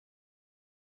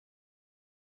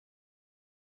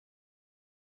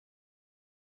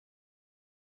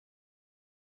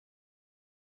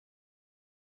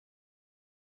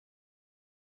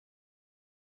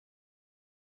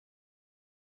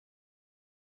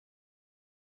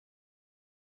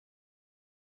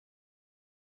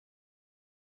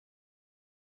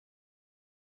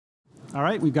All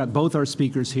right, we've got both our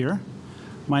speakers here.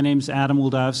 My name's Adam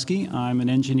Wildavsky. I'm an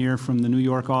engineer from the New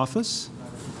York office,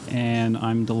 and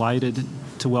I'm delighted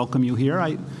to welcome you here.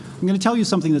 I'm going to tell you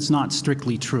something that's not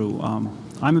strictly true.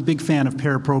 I'm a big fan of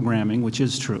pair programming, which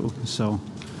is true, so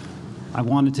I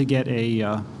wanted to get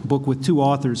a book with two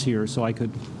authors here so I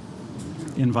could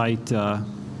invite them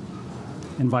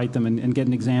and get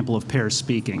an example of pair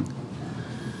speaking.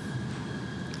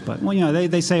 But, well, you know,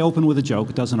 they say open with a joke.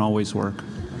 It doesn't always work.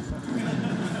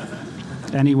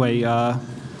 Anyway,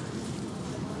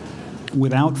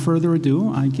 without further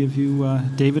ado, I give you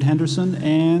David Henderson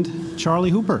and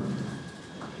Charlie Hooper.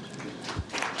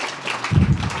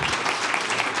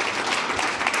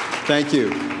 Thank you.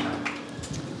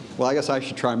 Well, I guess I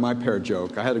should try my pair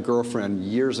joke. I had a girlfriend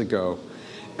years ago,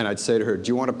 and I'd say to her, "Do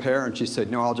you want a pair?" And she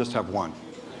said, "No, I'll just have one."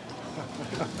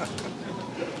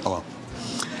 Hello.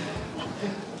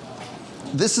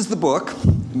 This is the book,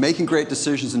 Making Great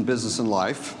Decisions in Business and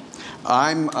Life.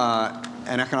 I'm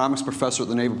an economics professor at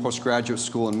the Naval Postgraduate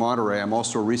School in Monterey. I'm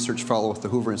also a research fellow with the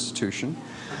Hoover Institution.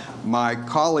 My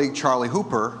colleague, Charlie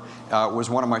Hooper, was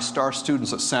one of my star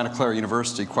students at Santa Clara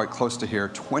University, quite close to here,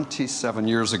 27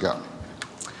 years ago.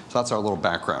 So that's our little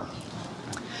background.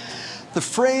 The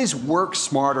phrase, "work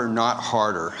smarter, not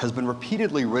harder," has been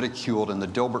repeatedly ridiculed in the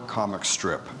Dilbert comic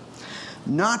strip.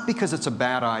 Not because it's a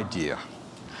bad idea,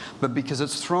 but because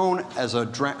it's thrown as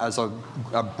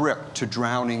a brick to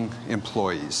drowning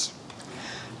employees.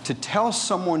 To tell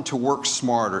someone to work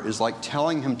smarter is like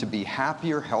telling him to be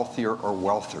happier, healthier, or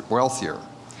wealthier.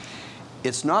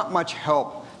 It's not much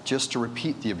help just to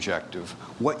repeat the objective.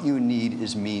 What you need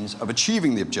is means of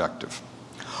achieving the objective.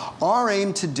 Our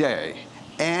aim today,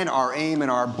 and our aim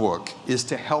in our book, is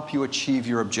to help you achieve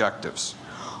your objectives.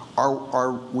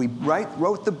 We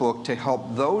wrote the book to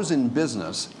help those in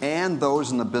business and those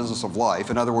in the business of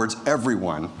life, in other words,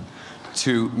 everyone,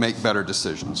 to make better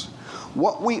decisions.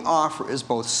 What we offer is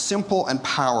both simple and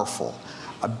powerful,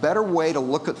 a better way to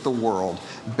look at the world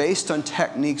based on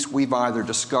techniques we've either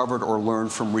discovered or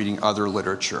learned from reading other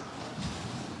literature.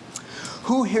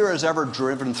 Who here has ever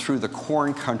driven through the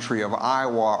corn country of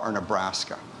Iowa or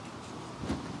Nebraska?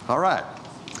 All right.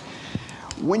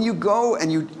 When you go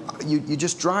and you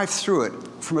just drive through it,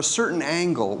 from a certain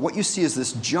angle, what you see is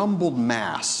this jumbled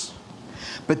mass.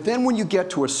 But then when you get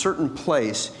to a certain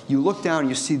place, you look down and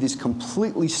you see these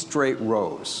completely straight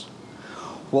rows.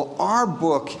 Well, our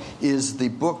book is the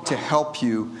book to help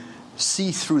you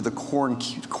see through the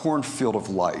cornfield of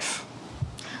life.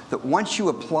 That once you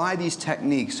apply these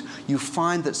techniques, you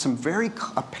find that some very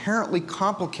apparently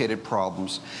complicated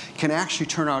problems can actually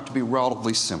turn out to be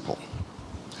relatively simple.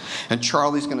 And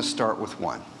Charlie's going to start with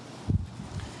one.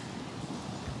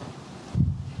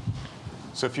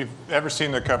 So if you've ever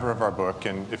seen the cover of our book,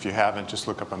 and if you haven't, just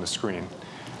look up on the screen.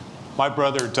 My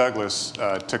brother Douglas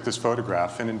took this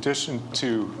photograph. In addition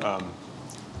to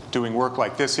doing work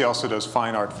like this, he also does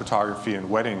fine art photography and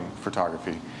wedding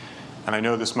photography. And I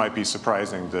know this might be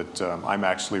surprising that I'm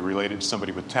actually related to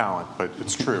somebody with talent, but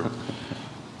it's true.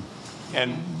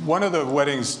 And one of the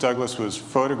weddings Douglas was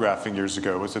photographing years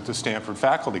ago was at the Stanford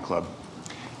Faculty Club.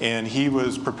 And he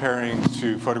was preparing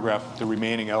to photograph the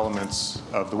remaining elements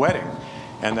of the wedding.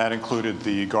 And that included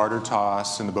the garter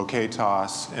toss and the bouquet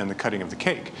toss and the cutting of the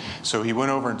cake. So he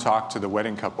went over and talked to the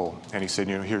wedding couple, and he said,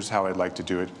 "You know, here's how I'd like to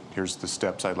do it. Here's the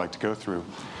steps I'd like to go through."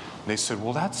 And they said,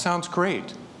 "Well, that sounds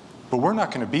great, but we're not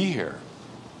going to be here."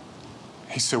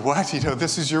 He said, "What? You know,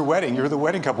 this is your wedding. You're the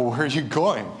wedding couple. Where are you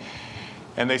going?"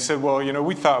 And they said, "Well, you know,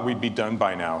 we thought we'd be done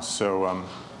by now. So,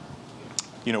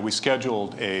 you know, we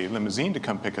scheduled a limousine to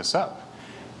come pick us up.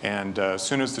 And as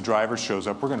soon as the driver shows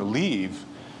up, we're going to leave.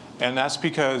 And that's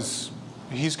because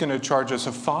he's going to charge us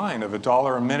a fine of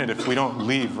 $1 a minute if we don't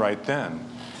leave right then."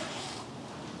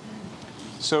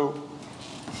 So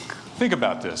think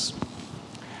about this.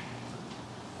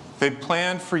 They've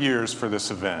planned for years for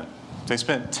this event. They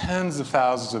spent tens of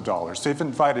thousands of dollars. They've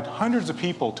invited hundreds of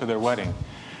people to their wedding.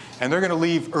 And they're going to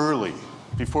leave early,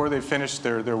 before they finish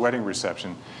their wedding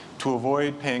reception, to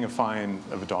avoid paying a fine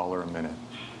of $1 a minute.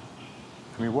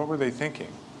 I mean, what were they thinking?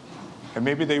 And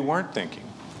maybe they weren't thinking.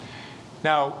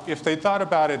 Now, if they thought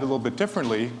about it a little bit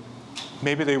differently,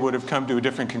 maybe they would have come to a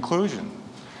different conclusion.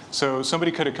 So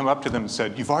somebody could have come up to them and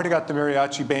said, "You've already got the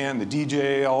mariachi band, the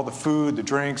DJ, all the food, the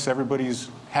drinks, everybody's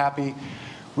happy.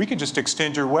 We could just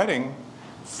extend your wedding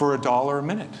for $1 a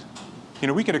minute. You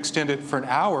know, we could extend it for an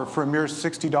hour for a mere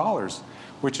 $60,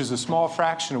 which is a small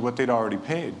fraction of what they'd already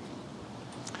paid."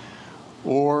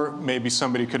 Or maybe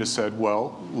somebody could have said,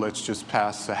 "Well, let's just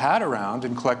pass the hat around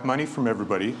and collect money from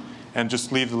everybody and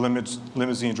just leave the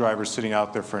limousine driver sitting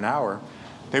out there for an hour."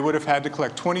 They would have had to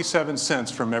collect 27 cents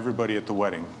from everybody at the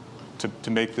wedding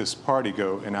to make this party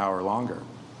go an hour longer.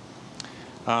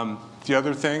 The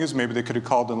other thing is maybe they could have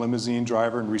called the limousine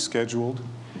driver and rescheduled.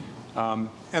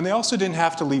 And they also didn't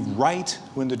have to leave right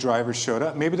when the driver showed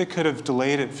up. Maybe they could have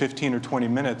delayed it 15 or 20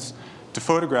 minutes to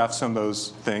photograph some of those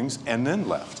things and then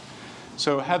left.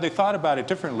 So had they thought about it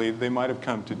differently, they might have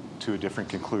come to a different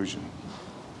conclusion.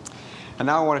 And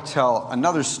now I want to tell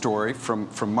another story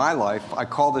from my life. I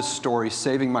call this story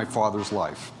Saving My Father's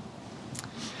Life.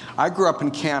 I grew up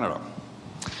in Canada,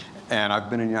 and I've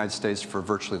been in the United States for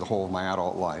virtually the whole of my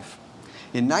adult life.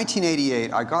 In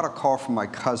 1988, I got a call from my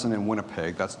cousin in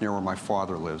Winnipeg. That's near where my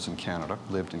father lived in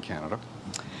Canada.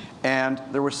 And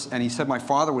he said my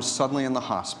father was suddenly in the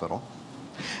hospital.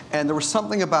 And there was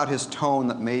something about his tone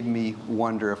that made me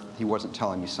wonder if he wasn't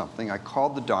telling me something. I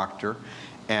called the doctor,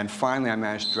 and finally I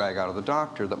managed to drag out of the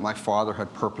doctor that my father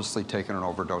had purposely taken an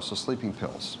overdose of sleeping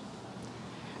pills.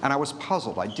 And I was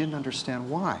puzzled. I didn't understand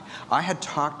why. I had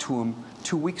talked to him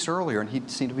 2 weeks earlier, and he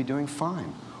seemed to be doing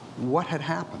fine. What had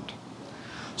happened?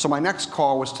 So my next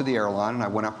call was to the airline, and I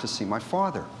went up to see my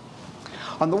father.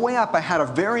 On the way up, I had a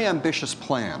very ambitious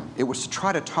plan. It was to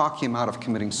try to talk him out of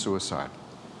committing suicide.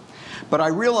 But I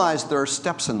realized there are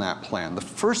steps in that plan. The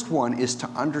first one is to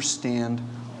understand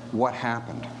what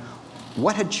happened.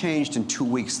 What had changed in 2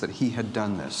 weeks that he had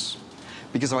done this?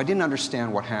 Because if I didn't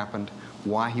understand what happened,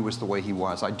 why he was the way he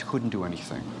was, I couldn't do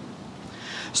anything.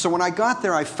 So when I got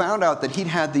there, I found out that he'd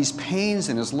had these pains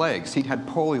in his legs. He'd had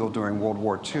polio during World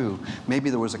War II. Maybe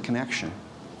there was a connection.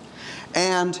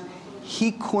 And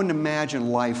he couldn't imagine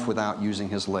life without using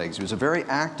his legs. He was a very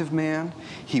active man.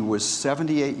 He was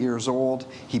 78 years old.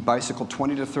 He bicycled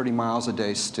 20 to 30 miles a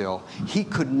day still. He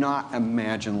could not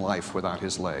imagine life without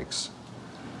his legs.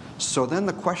 So then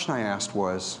the question I asked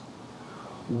was,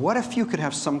 what if you could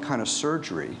have some kind of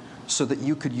surgery so that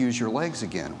you could use your legs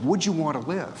again? Would you want to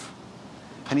live?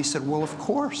 And he said, well, of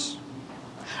course.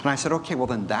 And I said, okay, well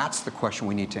then that's the question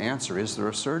we need to answer. Is there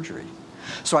a surgery?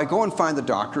 So I go and find the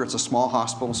doctor. It's a small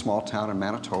hospital in a small town in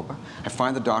Manitoba. I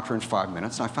find the doctor in 5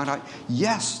 minutes, and I found out,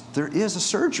 yes, there is a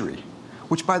surgery,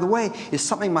 which, by the way, is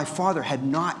something my father had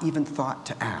not even thought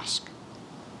to ask.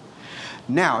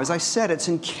 Now, as I said, it's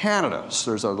in Canada,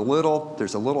 so there's a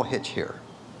little hitch here.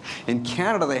 In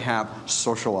Canada, they have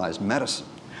socialized medicine,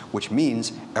 which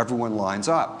means everyone lines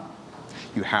up.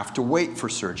 You have to wait for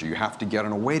surgery. You have to get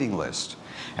on a waiting list.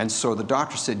 And so the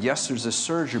doctor said, yes, there's this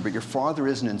surgery, but your father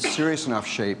isn't in serious enough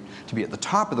shape to be at the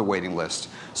top of the waiting list,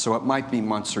 so it might be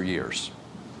months or years.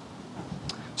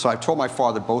 So I told my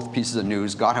father both pieces of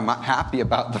news, got him happy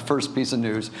about the first piece of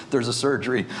news, there's a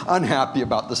surgery, unhappy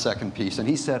about the second piece. And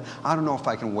he said, I don't know if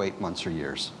I can wait months or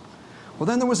years. Well,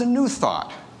 then there was a new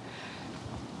thought.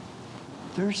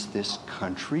 There's this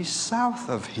country south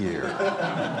of here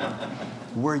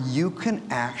where you can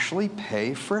actually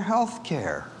pay for health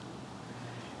care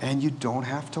and you don't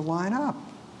have to line up.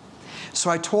 So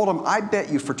I told him, I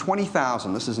bet you for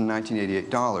 $20,000, this is in 1988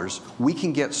 dollars, we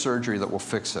can get surgery that will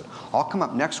fix it. I'll come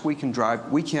up next week and drive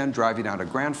you down to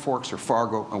Grand Forks or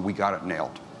Fargo, and we got it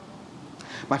nailed.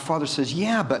 My father says,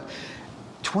 yeah, but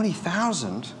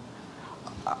 $20,000,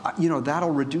 you know,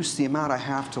 that'll reduce the amount I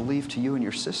have to leave to you and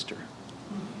your sister.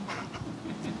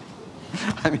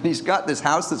 I mean, he's got this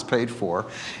house that's paid for.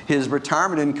 His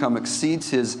retirement income exceeds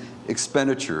his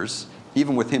expenditures,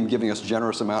 even with him giving us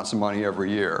generous amounts of money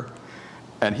every year.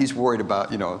 And he's worried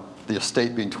about, you know, the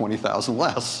estate being $20,000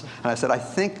 less. And I said, I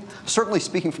think, certainly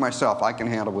speaking for myself, I can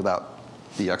handle without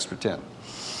the extra 10.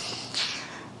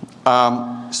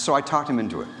 So I talked him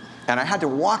into it. And I had to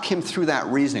walk him through that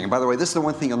reasoning. And by the way, this is the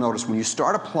one thing you'll notice. When you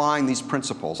start applying these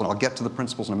principles, and I'll get to the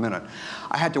principles in a minute,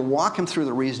 I had to walk him through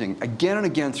the reasoning again and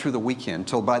again through the weekend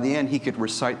until by the end he could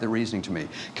recite the reasoning to me.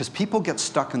 Because people get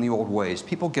stuck in the old ways.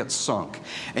 People get sunk.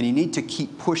 And you need to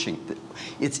keep pushing.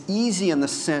 It's easy in the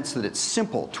sense that it's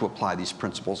simple to apply these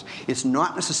principles. It's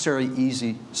not necessarily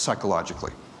easy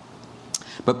psychologically.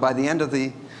 But by the end of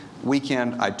the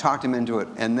weekend, I talked him into it,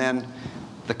 and then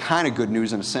the kind of good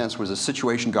news, in a sense, was the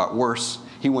situation got worse.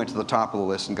 He went to the top of the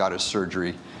list and got his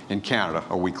surgery in Canada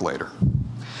a week later.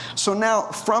 So now,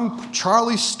 from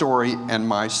Charlie's story and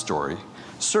my story,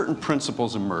 certain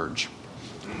principles emerge.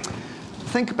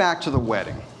 Think back to the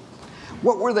wedding.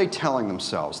 What were they telling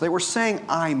themselves? They were saying,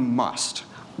 I must.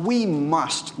 We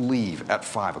must leave at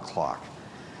 5 o'clock.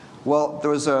 Well, there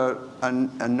was a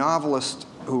novelist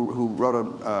who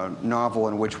wrote a novel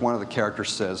in which one of the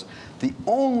characters says, the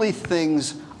only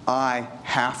things I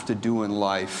have to do in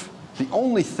life, the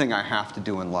only thing I have to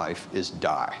do in life is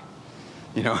die.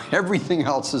 You know, everything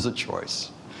else is a choice.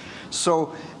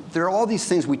 So there are all these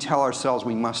things we tell ourselves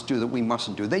we must do that we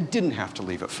mustn't do. They didn't have to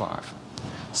leave at 5.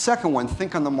 Second one,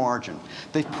 think on the margin.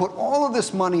 They've put all of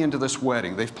this money into this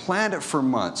wedding. They've planned it for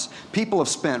months. People have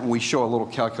spent, and we show a little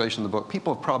calculation in the book,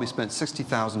 people have probably spent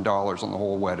 $60,000 on the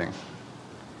whole wedding.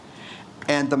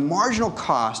 And the marginal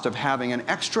cost of having an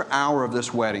extra hour of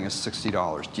this wedding is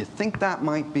 $60. Do you think that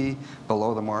might be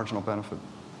below the marginal benefit?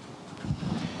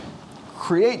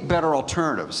 Create better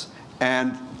alternatives.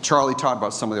 And Charlie talked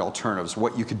about some of the alternatives,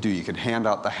 what you could do. You could hand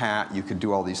out the hat, you could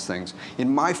do all these things.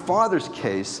 In my father's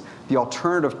case, the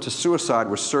alternative to suicide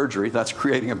was surgery. That's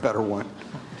creating a better one.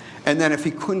 And then if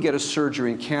he couldn't get a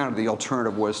surgery in Canada, the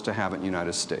alternative was to have it in the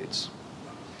United States.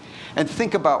 And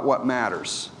think about what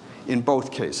matters in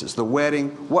both cases. The wedding,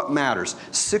 what matters?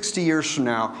 60 years from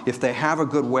now, if they have a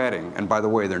good wedding, and by the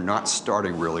way, they're not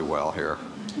starting really well here,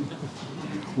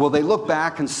 will they look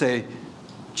back and say,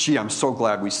 gee, I'm so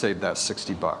glad we saved that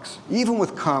 $60. Even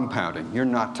with compounding, you're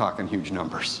not talking huge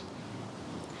numbers.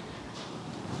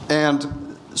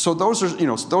 And so those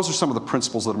are some of the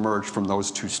principles that emerged from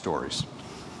those two stories.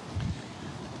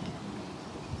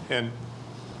 And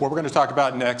what we're going to talk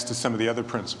about next is some of the other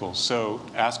principles. So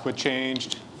ask what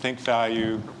changed, think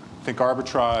value, think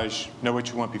arbitrage, know what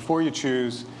you want before you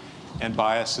choose, and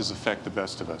biases affect the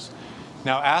best of us.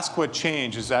 Now, ask what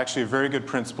changed is actually a very good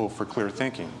principle for clear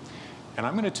thinking. And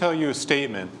I'm going to tell you a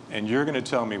statement, and you're going to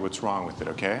tell me what's wrong with it,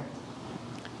 okay?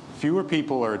 Fewer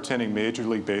people are attending Major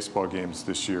League Baseball games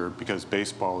this year because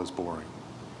baseball is boring.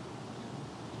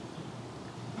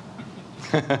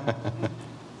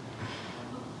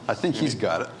 I think he's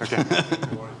got it. Okay.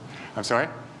 I'm sorry?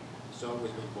 It's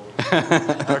always been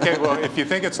boring. Okay, well, if you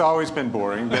think it's always been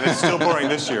boring, then it's still boring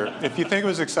this year. If you think it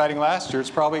was exciting last year, it's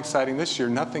probably exciting this year.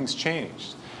 Nothing's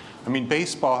changed. I mean,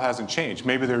 baseball hasn't changed.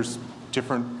 Maybe there's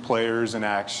different players in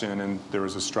action and there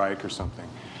was a strike or something.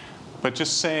 But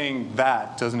just saying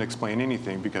that doesn't explain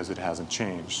anything because it hasn't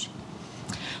changed.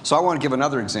 So I want to give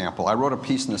another example. I wrote a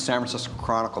piece in the San Francisco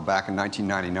Chronicle back in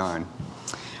 1999.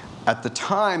 At the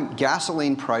time,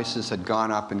 gasoline prices had gone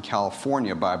up in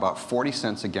California by about 40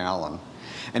 cents a gallon.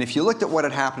 And if you looked at what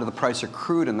had happened to the price of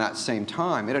crude in that same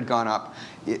time, it had gone up,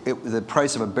 the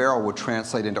price of a barrel would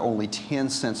translate into only 10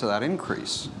 cents of that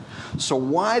increase. So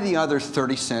why the other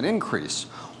 30-cent increase?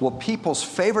 Well, people's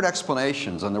favorite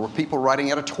explanations, and there were people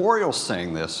writing editorials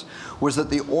saying this, was that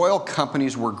the oil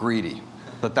companies were greedy,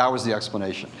 that was the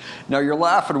explanation. Now you're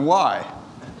laughing, why?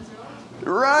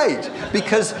 Right,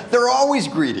 because they're always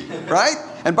greedy, right?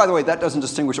 And by the way, that doesn't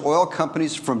distinguish oil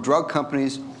companies from drug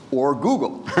companies or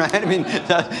Google, right? I mean,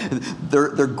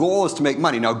 their goal is to make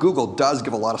money. Now, Google does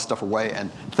give a lot of stuff away,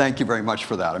 and thank you very much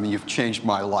for that. I mean, you've changed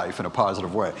my life in a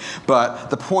positive way. But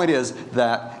the point is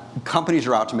that companies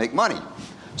are out to make money.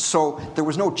 So there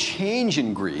was no change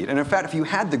in greed. And in fact, if you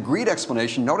had the greed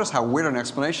explanation, notice how weird an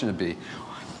explanation it'd be.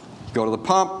 Go to the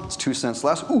pump, it's 2 cents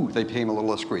less. Ooh, they became a little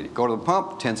less greedy. Go to the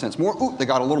pump, 10 cents more. Ooh, they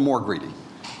got a little more greedy.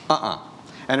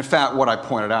 And in fact, what I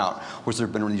pointed out was there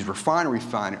have been these refinery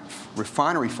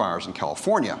fires in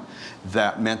California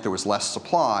that meant there was less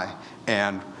supply.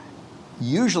 And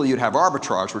usually you'd have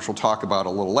arbitrage, which we'll talk about a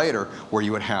little later, where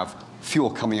you would have fuel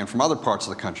coming in from other parts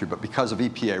of the country. But because of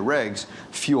EPA regs,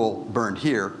 fuel burned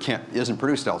here isn't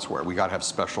produced elsewhere. We got to have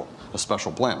a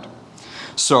special blend.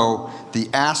 So the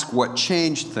ask what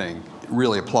changed thing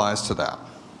really applies to that.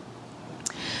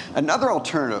 Another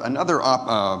alternative, another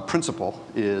principle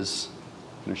is,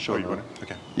 I'm going to show you.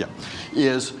 Okay. Yeah,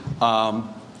 is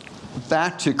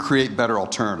that to create better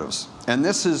alternatives. And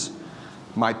this is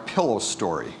my pillow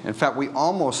story. In fact, we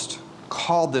almost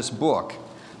called this book,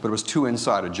 but it was too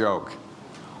inside a joke.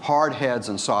 Hard heads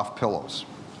and soft pillows.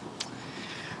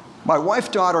 My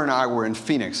wife, daughter, and I were in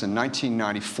Phoenix in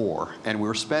 1994, and we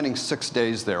were spending 6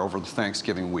 days there over the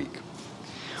Thanksgiving week.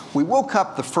 We woke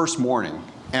up the first morning,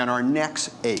 and our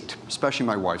necks ached, especially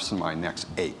my wife's and my necks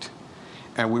ached.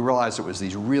 And we realized it was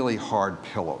these really hard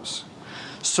pillows.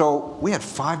 So we had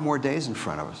 5 more days in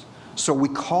front of us. So we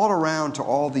called around to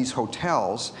all these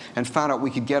hotels and found out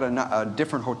we could get a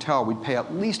different hotel. We'd pay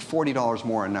at least $40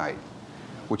 more a night,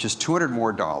 which is $200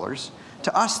 more.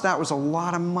 To us, that was a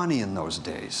lot of money in those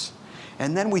days.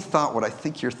 And then we thought what I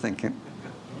think you're thinking.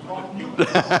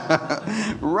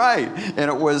 Right. And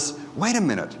it was, wait a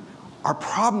minute. Our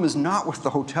problem is not with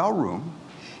the hotel room.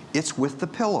 It's with the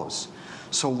pillows.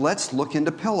 So let's look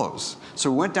into pillows. So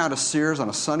we went down to Sears on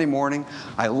a Sunday morning.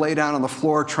 I lay down on the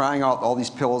floor trying out all these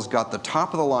pillows, got the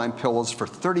top of the line pillows for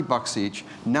 $30 each,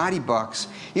 $90.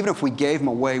 Even if we gave them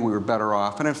away, we were better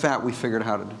off. And in fact, we figured out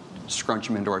how to scrunch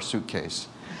them into our suitcase.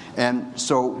 And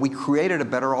so we created a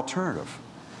better alternative.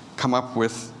 Come up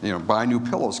with, buy new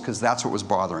pillows, because that's what was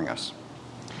bothering us.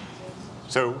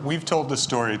 So we've told this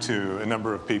story to a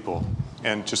number of people,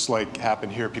 and just like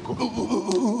happened here, people, ooh, ooh,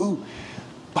 ooh, ooh, ooh.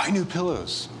 buy new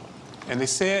pillows. And they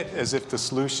say it as if the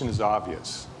solution is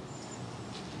obvious.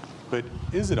 But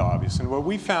is it obvious? And what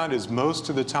we found is most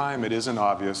of the time it isn't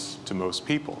obvious to most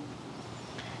people.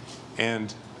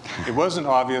 And it wasn't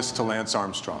obvious to Lance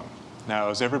Armstrong. Now,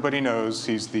 as everybody knows,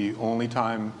 he's the only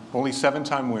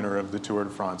 7-time winner of the Tour de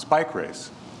France bike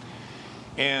race.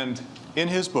 And in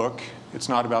his book, it's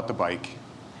not about the bike.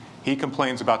 He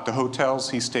complains about the hotels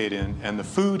he stayed in and the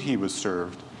food he was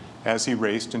served as he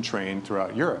raced and trained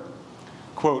throughout Europe.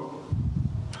 Quote,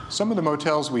 "Some of the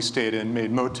motels we stayed in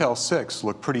made Motel 6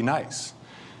 look pretty nice.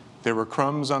 There were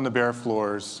crumbs on the bare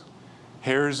floors,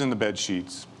 hairs in the bed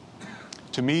sheets.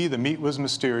 To me, the meat was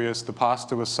mysterious, the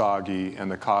pasta was soggy, and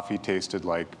the coffee tasted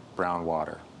like brown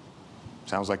water."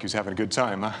 Sounds like he's having a good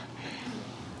time, huh?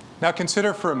 Now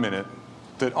consider for a minute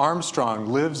that Armstrong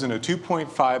lives in a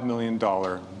 $2.5 million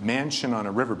mansion on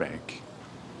a riverbank.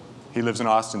 He lives in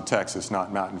Austin, Texas,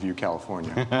 not Mountain View,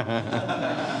 California.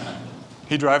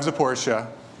 He drives a Porsche,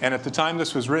 and at the time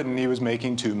this was written, he was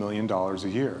making $2 million a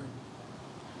year.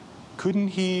 Couldn't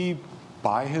he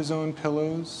buy his own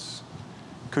pillows?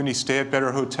 Couldn't he stay at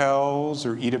better hotels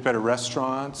or eat at better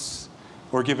restaurants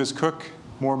or give his cook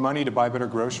more money to buy better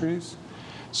groceries?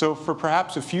 So for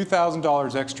perhaps a few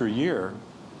 $1,000s extra a year,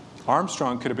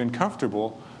 Armstrong could have been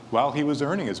comfortable while he was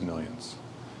earning his millions.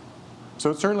 So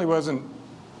it certainly wasn't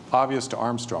obvious to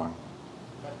Armstrong.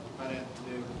 But the Tour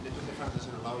de France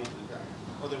doesn't allow you to do that.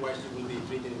 Otherwise, you will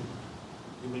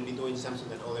be doing something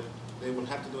that they will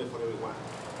have to do it for everyone.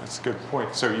 That's a good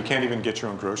point. So you can't even get your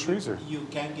own groceries, or? You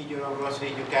can get your own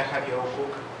groceries, you can have your own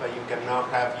cook, but you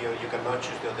cannot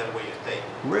choose the hotel where you stay.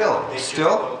 Really?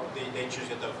 Still? They choose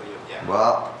the hotel for you, yeah.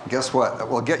 Well, guess what?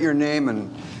 We'll get your name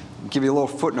and give you a little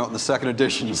footnote in the second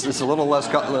edition. It's a little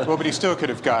less. Well, but he still could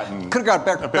have gotten. Could have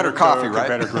got better coffee, Coke, right?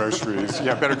 Better groceries.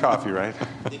 Yeah, better coffee, right?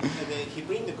 He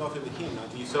brings the coffee with him.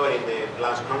 You saw it in the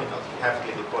last Chronicles. He has to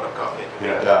get the pot of coffee.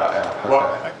 Yeah. Okay.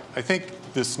 Well, I think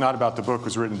this Not About the Book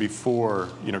was written before,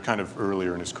 kind of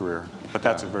earlier in his career. But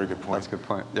that's a very good point. That's a good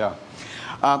point, yeah.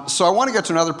 So I want to get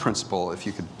to another principle, if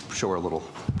you could show our little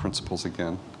principles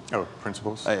again. Oh,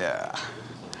 principles? Yeah.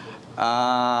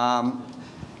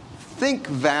 Think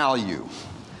value.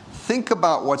 Think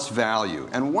about what's value.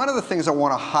 And one of the things I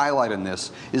want to highlight in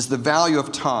this is the value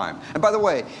of time. And by the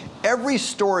way, every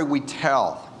story we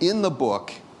tell in the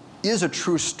book is a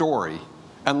true story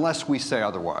unless we say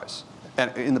otherwise.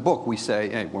 And in the book we say,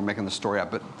 hey, we're making the story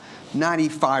up, but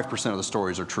 95% of the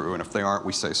stories are true, and if they aren't,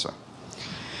 we say so.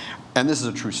 And this is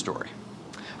a true story.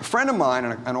 A friend of mine,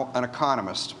 an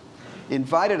economist,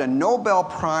 invited a Nobel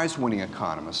Prize-winning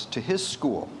economist to his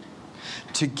school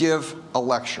to give a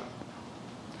lecture.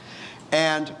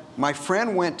 And my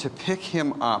friend went to pick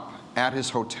him up at his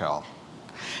hotel.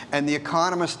 And the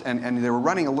economist, and they were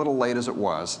running a little late as it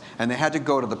was, and they had to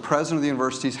go to the president of the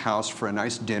university's house for a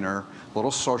nice dinner, a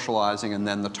little socializing, and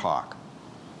then the talk.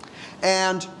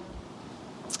 And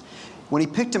when he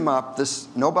picked him up, this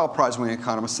Nobel Prize-winning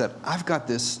economist said, "I've got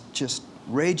this just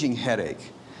raging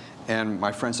headache." And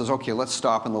my friend says, "Okay, let's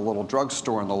stop in the little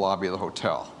drugstore in the lobby of the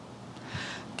hotel.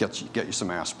 Get you some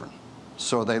aspirin."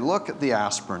 So they look at the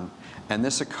aspirin, and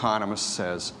this economist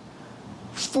says,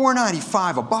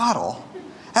 $4.95 a bottle?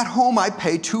 At home I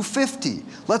pay $2.50.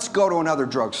 Let's go to another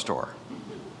drugstore.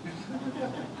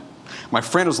 My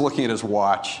friend was looking at his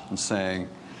watch and saying,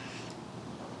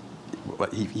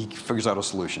 he figures out a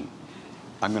solution.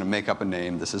 I'm going to make up a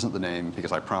name. This isn't the name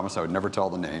because I promised I would never tell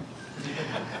the name.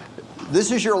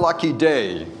 This is your lucky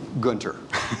day, Gunter.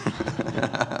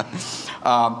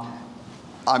 I'm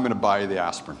going to buy you the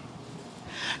aspirin.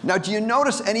 Now, do you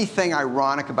notice anything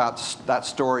ironic about that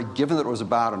story, given that it was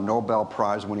about a Nobel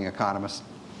Prize-winning economist?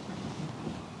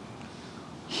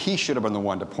 He should have been the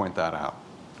one to point that out.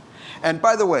 And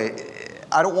by the way,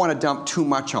 I don't want to dump too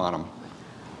much on him.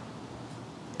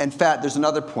 In fact, there's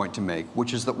another point to make,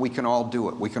 which is that we can all do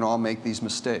it. We can all make these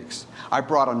mistakes. I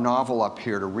brought a novel up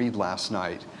here to read last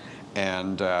night,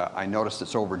 and I noticed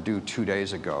it's overdue 2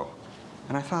 days ago.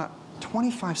 And I thought,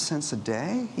 25 cents a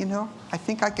day? I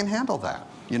think I can handle that.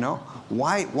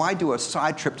 Why do a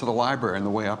side trip to the library on the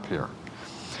way up here?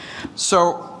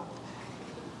 So,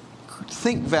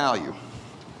 think value.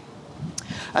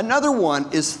 Another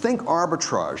one is think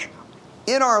arbitrage.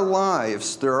 In our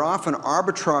lives, there are often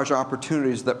arbitrage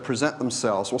opportunities that present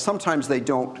themselves. Well, sometimes they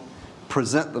don't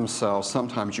present themselves.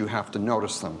 Sometimes you have to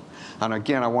notice them. And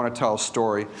again, I want to tell a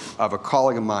story of a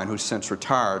colleague of mine who's since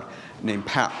retired named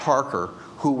Pat Parker,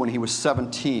 who, when he was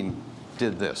 17,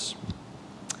 did this.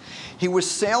 He was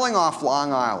sailing off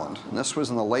Long Island, and this was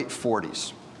in the late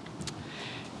 40s.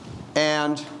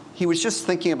 And he was just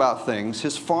thinking about things.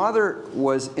 His father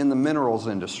was in the minerals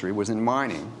industry, was in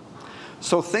mining.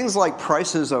 So things like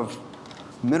prices of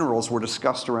minerals were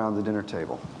discussed around the dinner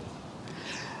table.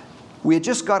 We had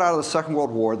just got out of the Second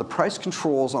World War. The price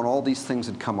controls on all these things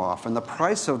had come off, and the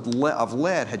price of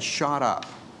lead had shot up.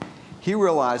 He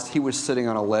realized he was sitting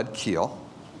on a lead keel,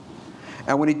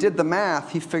 and when he did the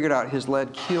math, he figured out his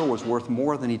lead keel was worth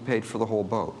more than he'd paid for the whole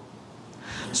boat.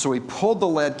 So he pulled the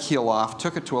lead keel off,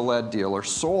 took it to a lead dealer,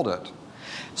 sold it,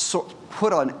 so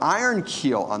put an iron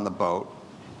keel on the boat,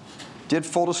 did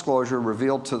full disclosure,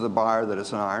 revealed to the buyer that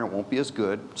it's an iron, it won't be as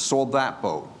good, sold that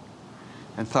boat,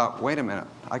 and thought, wait a minute,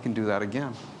 I can do that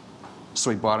again. So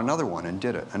he bought another one and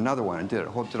did it, another one and did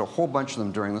it. Did a whole bunch of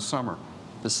them during the summer.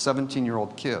 This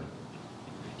 17-year-old kid.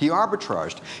 He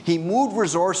arbitraged. He moved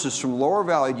resources from lower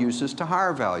valued uses to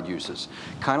higher valued uses,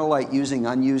 kind of like using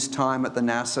unused time at the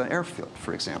NASA airfield,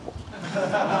 for example.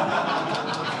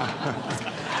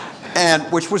 And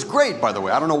which was great, by the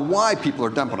way. I don't know why people are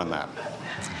dumping on that.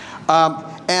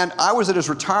 And I was at his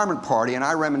retirement party, and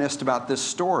I reminisced about this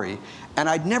story, and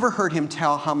I'd never heard him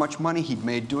tell how much money he'd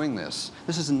made doing this.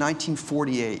 This is in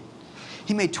 1948.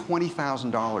 He made $20,000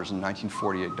 in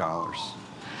 1948 dollars.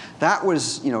 That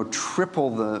was, you know,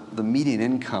 triple the median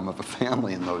income of a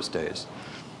family in those days.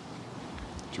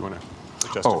 Do you want to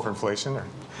adjust it for inflation? Or?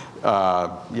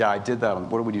 Yeah, I did that.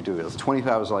 What would you do? It was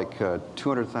 20,000, was like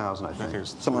 200,000, I think. I think it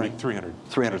was something like 300.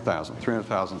 300,000.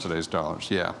 300,000 today's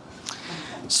dollars, yeah.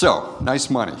 So, nice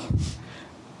money.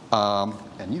 And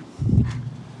you?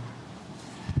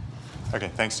 Okay,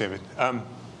 thanks, David.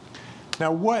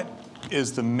 Now, what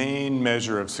is the main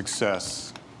measure of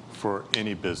success for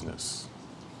any business?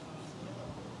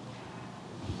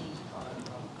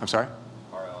 I'm sorry?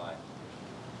 ROI.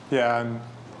 Yeah, and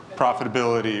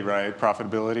profitability, right?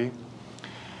 Profitability.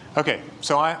 Okay,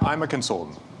 so I'm a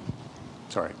consultant.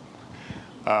 Sorry.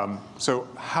 So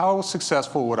how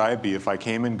successful would I be if I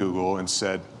came in Google and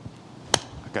said,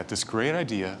 I've got this great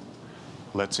idea,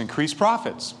 let's increase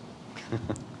profits?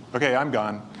 Okay, I'm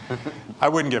gone. I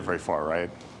wouldn't get very far, right?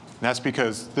 And that's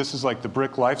because this is like the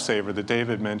brick lifesaver that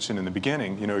David mentioned in the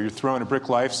beginning. You know, you're throwing a brick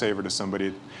lifesaver to somebody,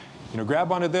 you know,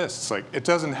 grab onto this. It's like, it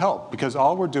doesn't help because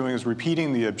all we're doing is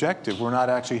repeating the objective. We're not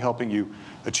actually helping you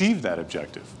achieve that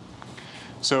objective.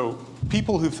 So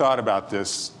people who've thought about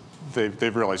this,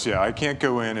 they've realized, yeah, I can't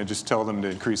go in and just tell them to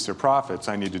increase their profits.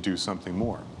 I need to do something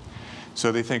more.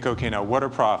 So they think, okay, now what are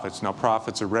profits? Now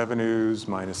profits are revenues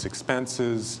minus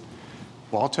expenses.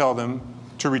 Well, I'll tell them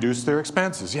to reduce their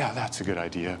expenses. Yeah, that's a good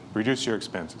idea. Reduce your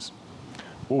expenses.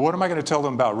 Well, what am I going to tell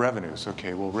them about revenues?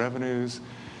 Okay, well, revenues,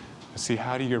 let's see,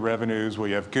 how do you get revenues? Well,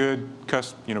 you have good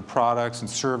products and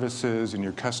services, and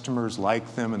your customers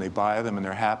like them, and they buy them, and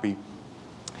they're happy.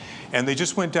 And they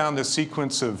just went down this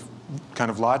sequence of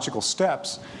kind of logical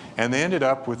steps, and they ended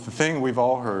up with the thing we've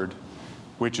all heard,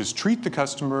 which is treat the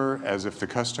customer as if the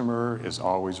customer is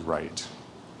always right.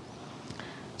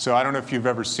 So I don't know if you've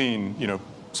ever seen, you know,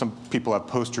 some people have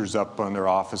posters up on their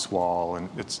office wall, and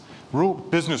it's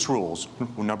business rules.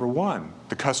 Number one,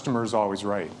 the customer is always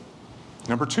right.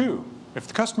 Number two, if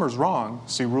the customer is wrong,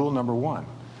 see rule number one.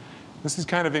 This is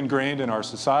kind of ingrained in our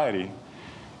society.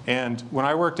 And when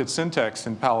I worked at Syntex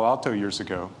in Palo Alto years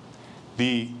ago,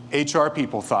 the HR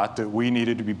people thought that we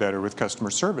needed to be better with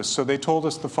customer service. So they told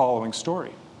us the following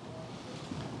story.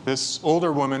 This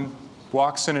older woman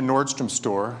walks in a Nordstrom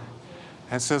store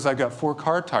and says, I've got 4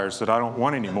 car tires that I don't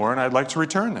want anymore, and I'd like to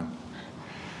return them.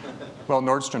 Well,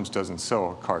 Nordstrom's doesn't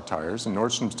sell car tires, and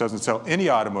Nordstrom's doesn't sell any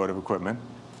automotive equipment.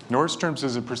 Nordstrom's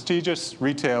is a prestigious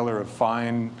retailer of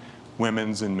fine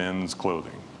women's and men's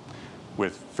clothing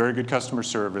with very good customer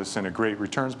service and a great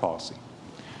returns policy.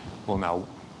 Well, now,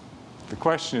 the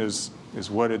question is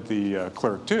what did the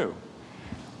clerk do?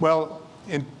 Well,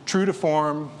 in true to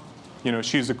form, you know,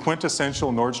 she's a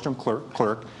quintessential Nordstrom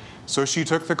clerk, so she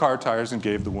took the car tires and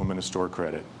gave the woman a store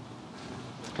credit.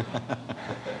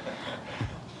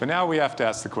 But now we have to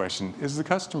ask the question, is the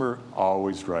customer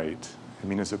always right? I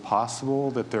mean, is it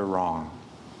possible that they're wrong?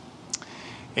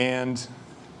 And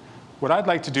what I'd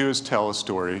like to do is tell a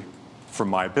story from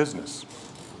my business.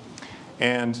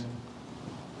 And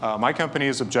my company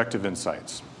is Objective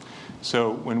Insights.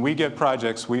 So when we get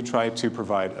projects, we try to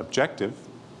provide objective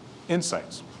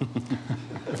insights.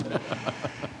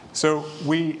 So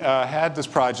we had this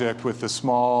project with a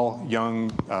small, young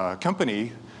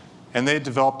company, and they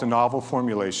developed a novel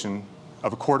formulation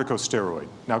of a corticosteroid.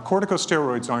 Now,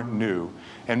 corticosteroids aren't new,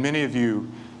 and many of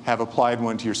you have applied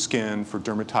one to your skin for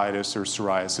dermatitis or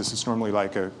psoriasis. It's normally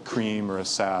like a cream or a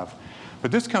salve.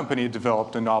 But this company had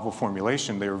developed a novel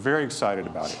formulation. They were very excited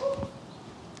about it.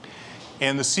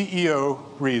 And the CEO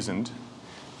reasoned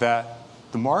that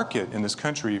the market in this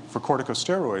country for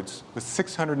corticosteroids was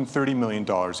 $630 million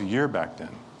a year back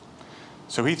then.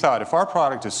 So he thought, if our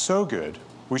product is so good,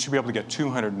 we should be able to get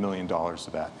 $200 million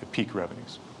of that at peak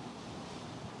revenues.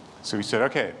 So he said,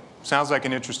 okay, sounds like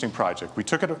an interesting project. We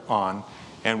took it on,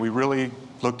 and we really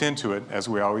looked into it, as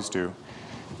we always do,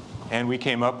 and we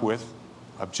came up with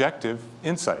objective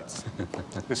insights.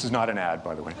 This is not an ad,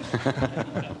 by the way.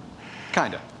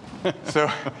 Kind of.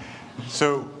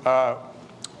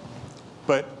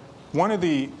 But one of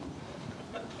the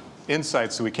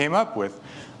insights that we came up with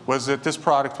was that this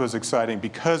product was exciting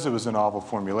because it was a novel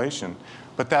formulation,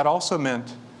 but that also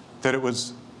meant that it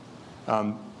was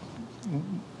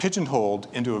pigeonholed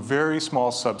into a very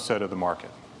small subset of the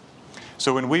market.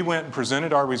 So when we went and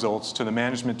presented our results to the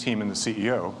management team and the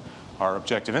CEO, our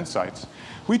objective insights,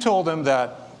 we told them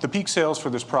that the peak sales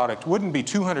for this product wouldn't be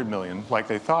 200 million like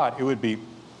they thought, it would be,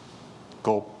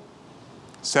 gulp,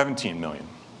 17 million.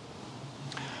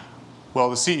 Well,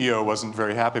 the CEO wasn't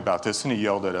very happy about this, and he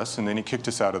yelled at us, and then he kicked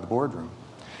us out of the boardroom.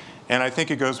 And I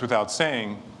think it goes without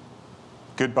saying,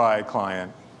 goodbye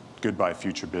client, goodbye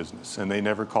future business, and they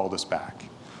never called us back.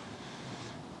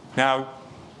 Now,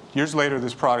 years later,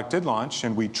 this product did launch,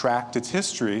 and we tracked its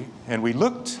history, and we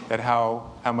looked at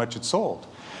how much it sold.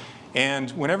 And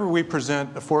whenever we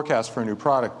present a forecast for a new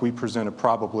product, we present a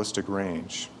probabilistic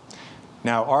range.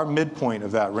 Now, our midpoint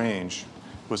of that range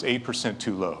was 8%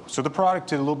 too low. So the product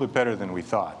did a little bit better than we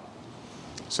thought.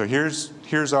 So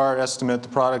here's our estimate. The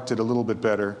product did a little bit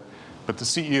better, but the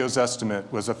CEO's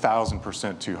estimate was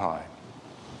 1,000% too high.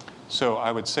 So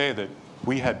I would say that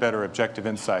we had better objective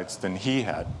insights than he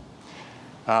had.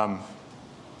 Now,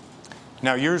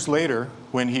 years later,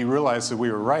 when he realized that we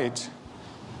were right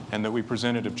and that we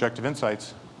presented objective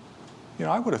insights, you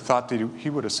know, I would have thought that he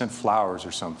would have sent flowers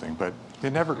or something, but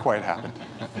it never quite happened.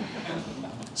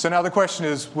 So now the question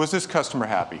is, was this customer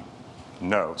happy?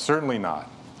 No, certainly not.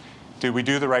 Did we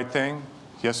do the right thing?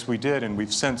 Yes, we did, and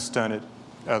we've since done it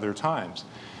other times.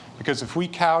 Because if we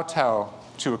kowtow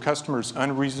to a customer's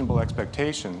unreasonable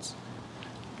expectations,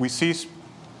 we cease,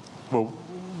 well,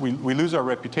 we lose our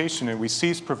reputation and we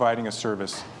cease providing a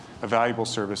service, a valuable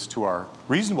service to our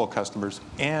reasonable customers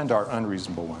and our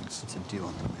unreasonable ones. It's a deal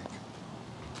I'm going to make.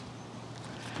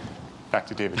 Back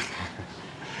to David.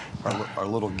 Our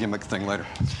little gimmick thing later.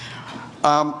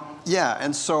 Yeah,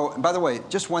 and so, by the way,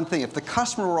 just one thing. If the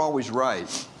customer were always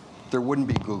right, there wouldn't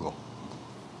be Google.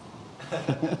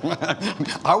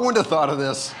 I wouldn't have thought of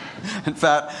this. In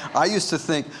fact, I used to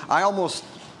think, I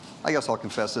guess I'll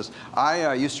confess this.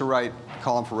 I used to write a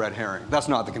column for Red Herring. That's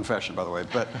not the confession, by the way.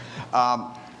 But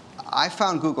I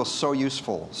found Google so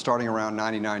useful starting around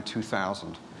 99,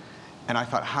 2000. And I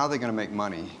thought, how are they going to make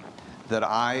money? That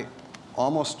I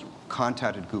almost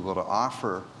contacted Google to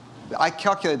offer. I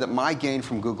calculated that my gain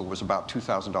from Google was about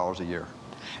 $2,000 a year.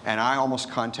 And I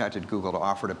almost contacted Google to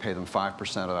offer to pay them 5%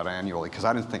 of that annually because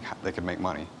I didn't think they could make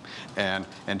money. And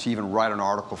to even write an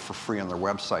article for free on their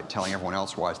website telling everyone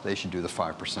else why they should do the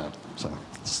 5%. So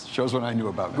it shows what I knew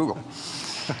about Google.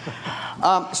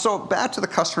 So back to the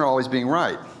customer always being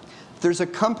right. There's a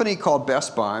company called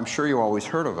Best Buy, I'm sure you always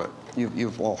heard of it,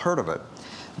 you've all heard of it,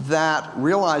 that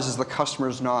realizes the customer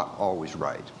is not always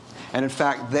right. And in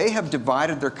fact, they have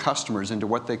divided their customers into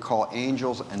what they call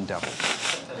angels and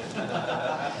devils.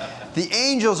 The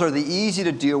angels are the easy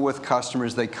to deal with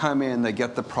customers. They come in, they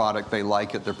get the product, they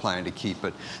like it, they're planning to keep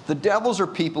it. The devils are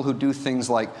people who do things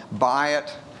like buy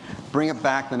it, bring it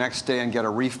back the next day and get a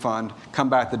refund, come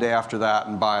back the day after that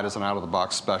and buy it as an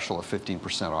out-of-the-box special at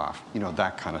 15% off. You know,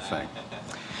 that kind of thing.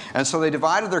 And so they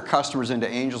divided their customers into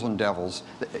angels and devils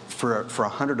for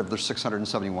 100 of their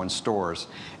 671 stores.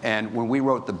 And when we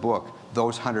wrote the book,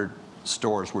 those 100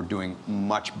 stores were doing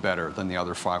much better than the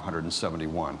other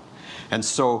 571. And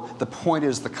so the point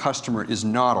is the customer is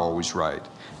not always right.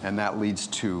 And that leads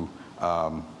to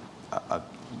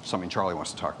something Charlie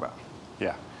wants to talk about.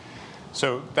 Yeah.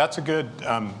 So that's a good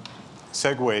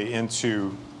segue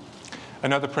into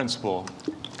another principle,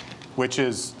 which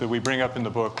is that we bring up in the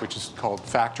book, which is called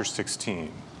Factor 16.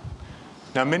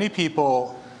 Now, many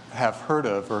people have heard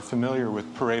of or are familiar with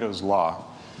Pareto's law.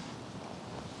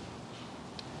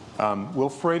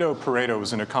 Wilfredo Pareto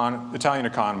was an Italian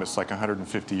economist like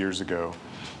 150 years ago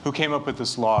who came up with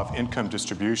this law of income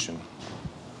distribution.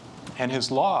 And his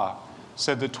law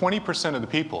said that 20% of the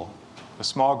people, a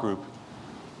small group,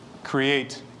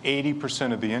 create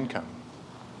 80% of the income.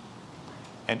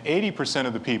 And 80%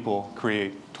 of the people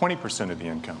create 20% of the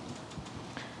income.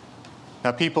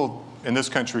 Now, people in this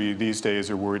country these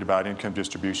days are worried about income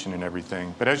distribution and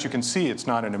everything. But as you can see, it's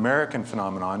not an American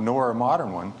phenomenon, nor a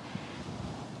modern one.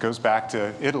 It goes back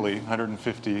to Italy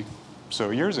 150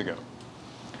 so years ago.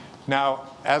 Now,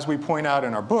 as we point out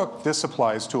in our book, this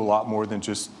applies to a lot more than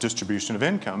just distribution of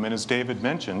income. And as David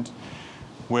mentioned,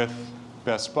 with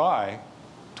Best Buy,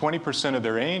 20% of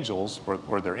their angels,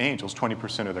 or their angels,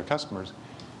 20% of their customers,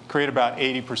 create about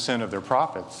 80% of their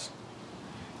profits.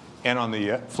 And on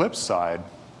the flip side,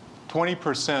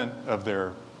 20% of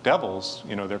their devils,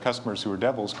 their customers who are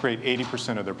devils, create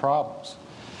 80% of their problems.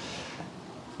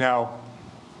 Now,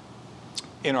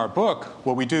 in our book,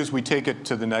 what we do is we take it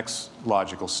to the next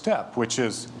logical step, which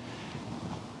is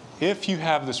if you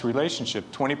have this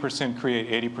relationship, 20% create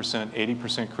 80%,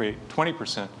 80% create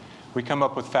 20%, we come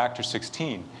up with factor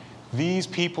 16. These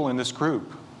people in this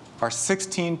group are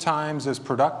 16 times as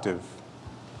productive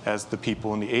as the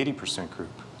people in the 80% group.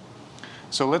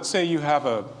 So let's say you have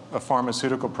a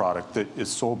pharmaceutical product that is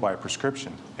sold by a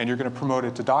prescription, and you're going to promote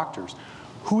it to doctors.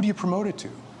 Who do you promote it to?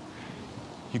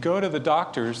 You go to the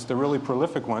doctors, the really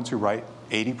prolific ones who write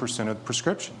 80% of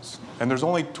prescriptions. And there's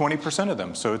only 20% of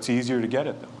them, so it's easier to get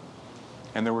at them.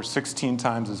 And there were 16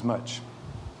 times as much.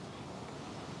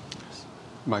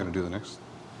 Am I going to do the next?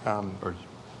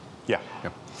 Yeah.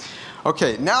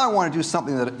 Okay, now I want to do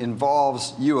something that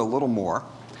involves you a little more.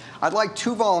 I'd like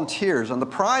 2 volunteers, and the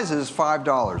prize is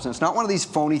 $5. And it's not one of these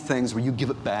phony things where you give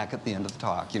it back at the end of the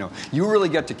talk. You really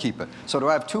get to keep it. So do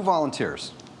I have 2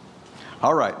 volunteers?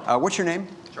 All right. What's your name?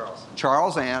 Charles.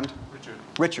 Charles and? Richard.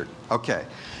 Richard. Okay.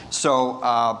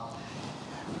 So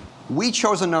we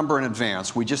chose a number in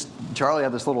advance. Charlie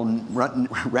had this little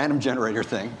random generator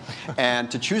thing,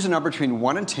 and to choose a number between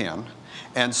 1 and 10.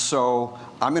 And so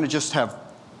I'm going to just have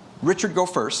Richard go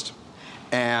first,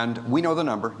 and we know the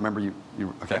number. Remember, you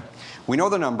okay? We know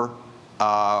the number.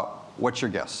 What's your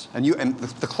guess? And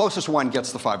the closest one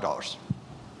gets the $5.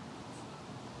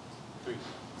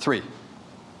 3.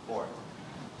 4.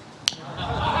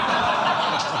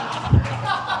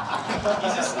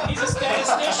 He's a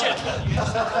statistician.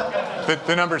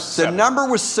 The number's 7. The number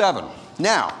was 7.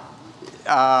 Now,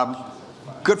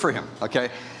 good for him, okay?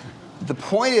 The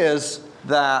point is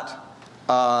that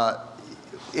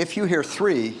if you hear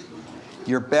 3,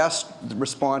 your best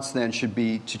response then should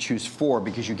be to choose 4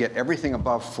 because you get everything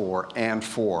above 4 and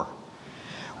 4.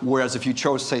 Whereas if you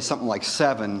chose, say, something like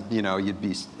 7, you'd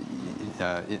be,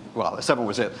 well, 7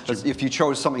 was it. If you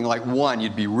chose something like 1,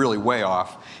 you'd be really way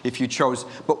off. If you chose,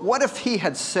 but what if he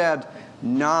had said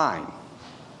 9?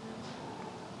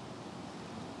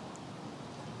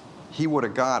 He would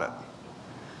have got it.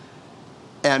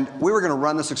 And we were going to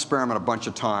run this experiment a bunch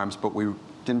of times, but we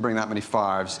didn't bring that many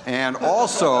 5s. And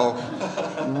also,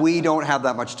 we don't have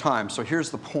that much time. So here's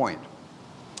the point.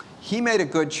 He made a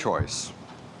good choice.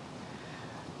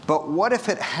 But what if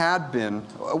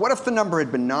what if the number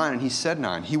had been 9 and he said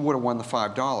 9? He would have won the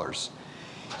 $5.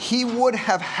 He would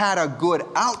have had a good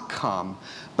outcome,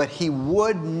 but he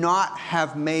would not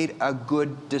have made a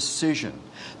good decision.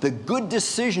 The good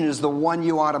decision is the one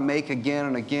you ought to make again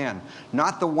and again,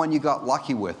 not the one you got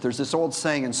lucky with. There's this old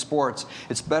saying in sports,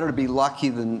 it's better to be lucky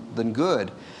than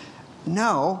good.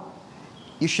 No,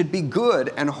 you should be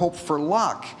good and hope for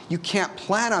luck. You can't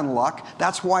plan on luck.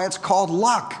 That's why it's called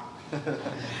luck.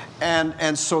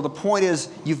 And so the point is,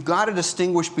 you've got to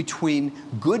distinguish between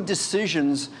good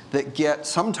decisions that get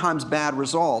sometimes bad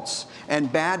results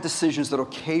and bad decisions that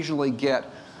occasionally get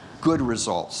good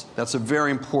results. That's a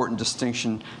very important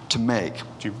distinction to make.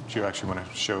 Do you actually want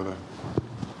to show the...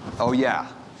 Oh, yeah.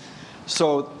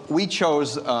 So we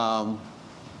chose,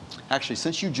 actually,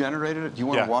 since you generated it, do you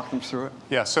want to walk them through it?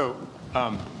 Yeah, so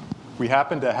we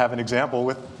happen to have an example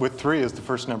with 3 as the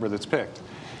first number that's picked.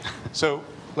 So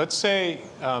let's say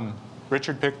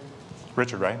Richard,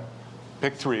 right?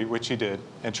 Picked 3, which he did,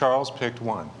 and Charles picked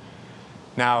 1.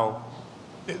 Now,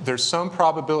 there's some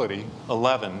probability,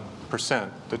 11%,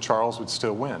 that Charles would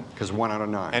still win. Because 1 out of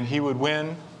 9. And he would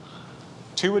win,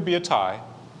 2 would be a tie,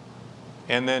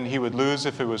 and then he would lose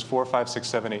if it was 4, 5, 6,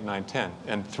 7, 8, 9, 10.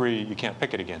 And 3, you can't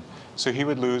pick it again. So he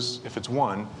would lose if it's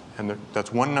 1, and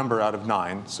that's 1 number out of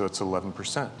 9, so it's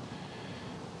 11%.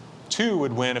 2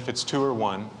 would win if it's 2 or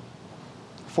 1.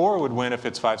 4 would win if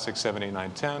it's 5, 6, 7, 8,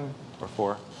 9, 10, or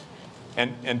 4.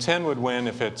 And 10 would win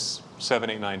if it's 7,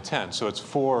 8, 9, 10. So it's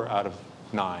 4 out of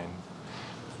 9.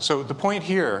 So the point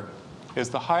here is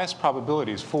the highest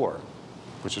probability is 4,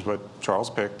 which is what Charles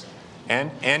picked,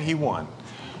 and he won.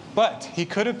 But he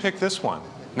could have picked this one.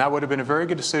 Now it would have been a very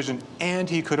good decision, and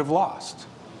he could have lost.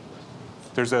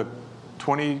 There's a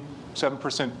 27%,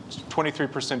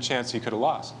 23% chance he could have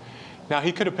lost. Now,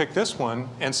 he could have picked this one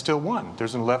and still won.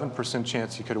 There's an 11%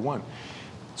 chance he could have won.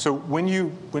 So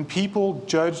when people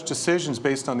judge decisions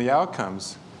based on the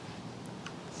outcomes,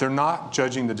 they're not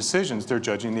judging the decisions, they're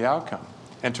judging the outcome.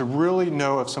 And to really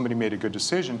know if somebody made a good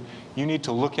decision, you need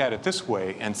to look at it this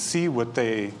way and see what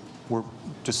they were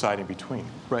deciding between.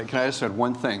 Right. Can I just add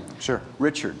one thing? Sure.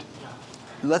 Richard,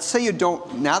 let's say you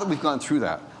don't, now that we've gone through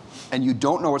that, and you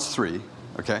don't know it's 3,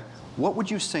 okay, what would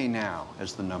you say now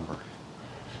as the number?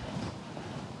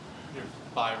 You're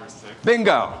 5 or 6.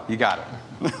 Bingo! You got it.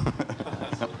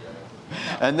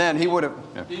 And then he would have...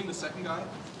 Yeah. Being the second guy,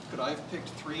 could I have picked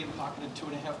 3 and pocketed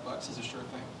 $2.50 as a sure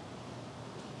thing?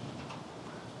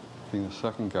 Being the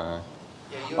second guy.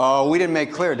 Oh, we didn't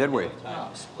make clear, did we?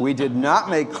 We did not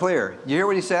make clear. You hear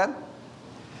what he said?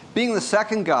 Being the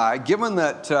second guy, given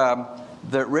that,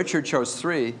 that Richard chose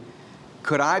 3,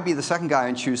 could I be the second guy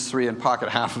and choose 3 and pocket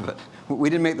half of it? We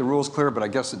didn't make the rules clear, but I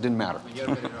guess it didn't matter. You're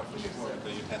better off with your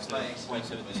because you have to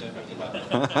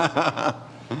 0.77.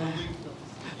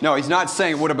 No, he's not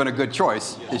saying it would have been a good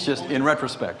choice. It's just in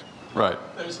retrospect. Right.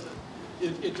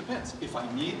 It depends. If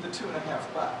I need the $2.50,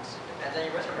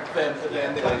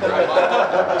 then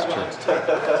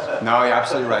No, you're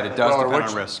absolutely right. It does Well, depend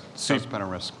which- on risk. It see, does depend on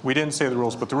risk. We didn't say the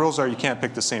rules, but the rules are you can't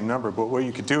pick the same number. But what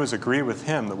you could do is agree with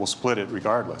him that we'll split it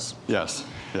regardless. Yes,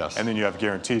 yes. And then you have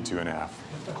guaranteed 2.5.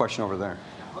 Question over there.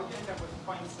 How do you end up with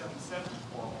 0.77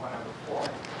 for 1 over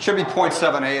 4? Should be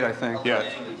 0.78, I think. Yeah.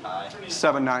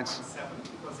 7/9.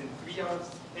 Because in 3 out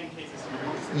of 10 cases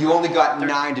You only got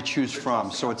 9 to choose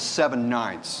from, so it's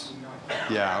 7/9.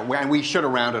 Yeah, and we should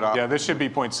have rounded up. Yeah, this should be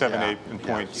 0.78 Yeah. and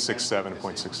 0.67,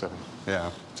 0.67. Yeah.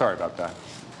 Sorry about that.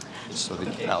 So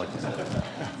the allocate.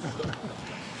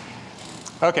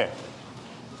 Okay.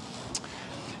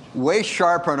 Way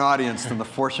sharper an audience than the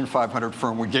Fortune 500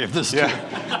 firm we gave this Yeah.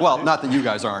 to. Well, not that you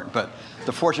guys aren't, but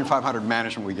the Fortune 500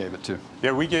 management we gave it to.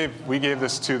 Yeah, we gave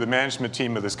this to the management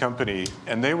team of this company,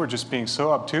 and they were just being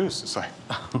so obtuse. It's like,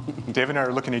 Dave and I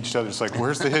are looking at each other. It's like,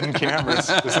 where's the hidden cameras?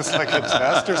 Is this like a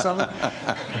test or something?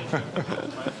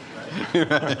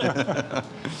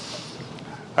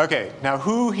 Okay, now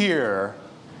who here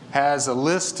has a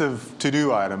list of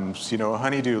to-do items, you know, a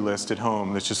honey-do list at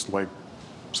home that's just like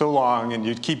so long, and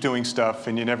you keep doing stuff,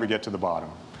 and you never get to the bottom?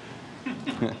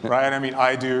 Right? I mean,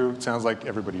 I do. It sounds like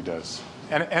everybody does.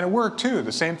 And at work, too.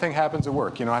 The same thing happens at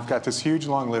work. You know, I've got this huge,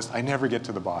 long list. I never get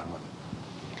to the bottom of it.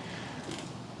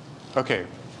 OK,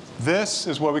 this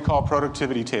is what we call a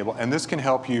productivity table. And this can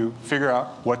help you figure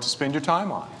out what to spend your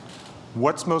time on.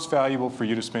 What's most valuable for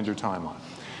you to spend your time on?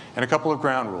 And a couple of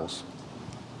ground rules.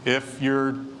 If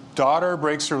your daughter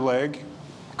breaks her leg,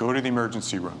 go to the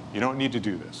emergency room. You don't need to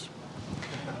do this.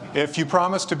 If you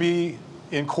promise to be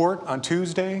in court on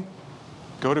Tuesday,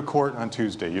 go to court on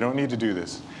Tuesday. You don't need to do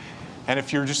this. And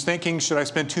if you're just thinking, should I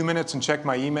spend 2 minutes and check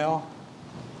my email?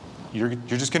 You're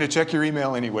just going to check your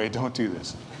email anyway. Don't do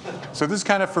this. So this is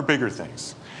kind of for bigger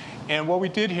things. And what we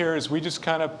did here is we just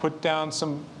kind of put down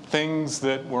some things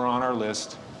that were on our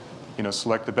list. You know,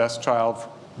 select the best child,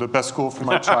 the best school for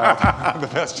my child, the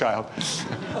best child.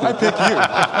 I pick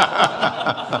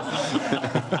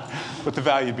you. But the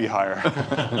value would be higher.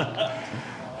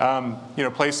 You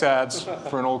know, place ads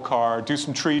for an old car, do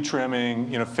some tree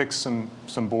trimming, you know, fix some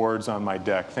boards on my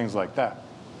deck, things like that.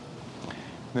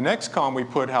 The next column, we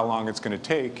put how long it's going to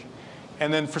take.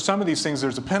 And then for some of these things,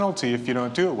 there's a penalty if you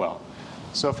don't do it well.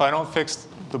 So if I don't fix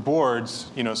the boards,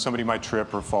 you know, somebody might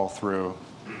trip or fall through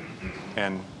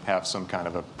and have some kind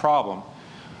of a problem.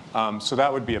 So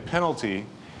that would be a penalty.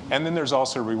 And then there's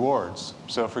also rewards.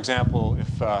 So for example,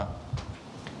 if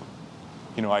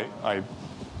you know, I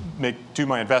do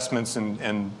my investments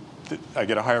and I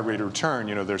get a higher rate of return,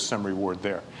 you know, there's some reward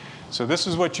there. So this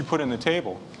is what you put in the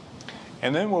table.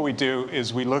 And then what we do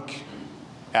is we look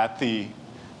at the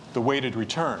weighted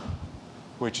return,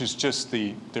 which is just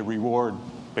the reward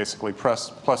basically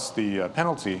plus the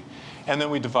penalty. And then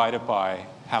we divide it by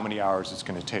how many hours it's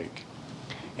going to take.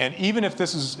 And even if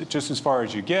this is just as far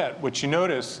as you get, what you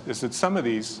notice is that some of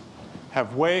these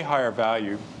have way higher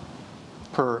value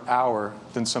per hour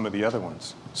than some of the other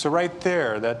ones. So right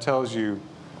there, that tells you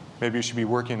maybe you should be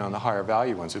working on the higher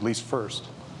value ones, at least first.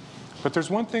 But there's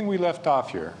one thing we left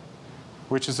off here,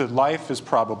 which is that life is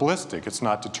probabilistic. It's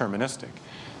not deterministic.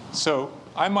 So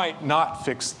I might not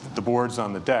fix the boards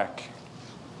on the deck,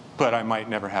 but I might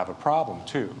never have a problem,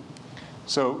 too.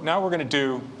 So now we're going to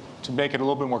do, to make it a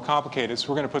little bit more complicated, so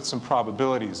we're going to put some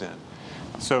probabilities in.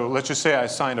 So let's just say I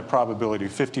assigned a probability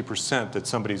of 50% that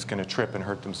somebody's going to trip and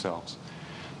hurt themselves.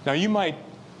 Now, you might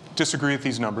disagree with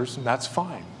these numbers, and that's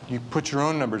fine. You put your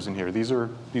own numbers in here. These are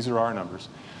our numbers.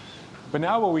 But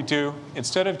now what we do,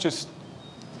 instead of just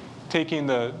taking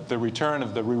the return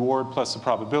of the reward plus the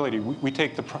probability, we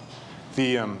take the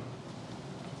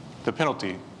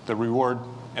penalty, the reward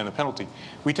and the penalty.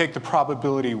 We take the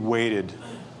probability weighted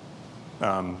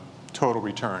total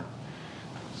return.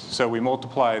 So we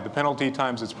multiply the penalty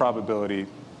times its probability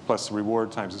plus the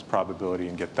reward times its probability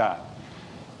and get that.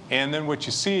 And then what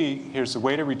you see, here's the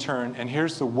weighted return, and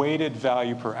here's the weighted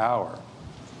value per hour.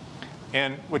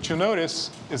 And what you'll notice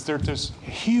is there's this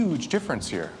huge difference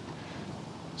here.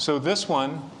 So this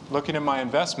one, looking at my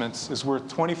investments, is worth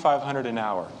 $2,500 an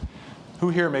hour. Who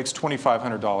here makes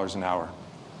 $2,500 an hour?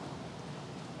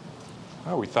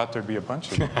 Oh, we thought there'd be a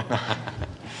bunch of them.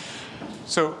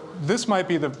 So this might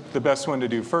be the best one to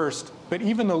do first, but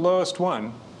even the lowest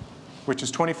one, which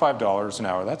is $25 an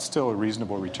hour, that's still a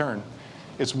reasonable return.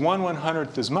 It's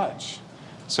 1/100th as much.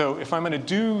 So if I'm going to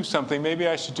do something, maybe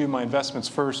I should do my investments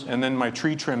first and then my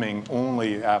tree trimming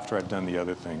only after I've done the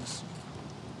other things.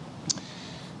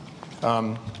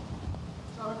 Another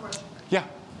question. Yeah.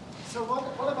 So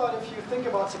what about if you think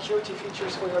about security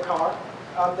features for your car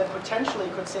that potentially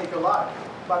could save your life,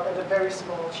 but at a very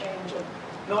small change, and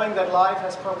knowing that life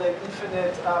has probably an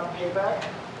infinite payback,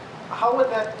 how would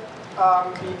that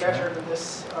be measured in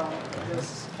this kind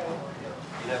of?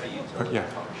 Yeah.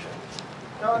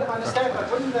 No, I understand,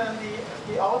 but wouldn't then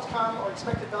the outcome or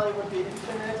expected value would be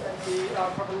infinite, and the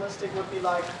probabilistic would be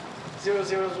like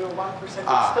 0.0001%?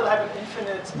 You'd still have an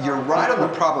infinite. You're right on the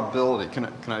probability.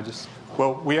 Can I just?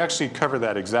 Well, we actually cover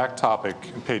that exact topic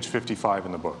on page 55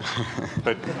 in the book.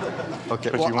 But, Okay.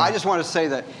 but Well, I just want to say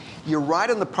that you're right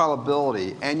on the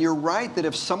probability, and you're right that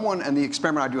if someone, and the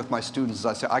experiment I do with my students is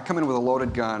I say, I come in with a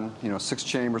loaded gun, 6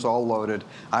 chambers, all loaded.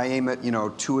 I aim it,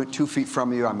 2 feet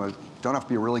from you. Don't have to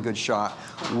be a really good shot.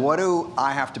 What do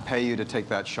I have to pay you to take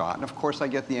that shot? And of course, I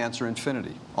get the answer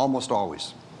infinity, almost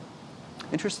always.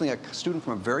 Interestingly, a student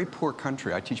from a very poor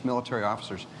country, I teach military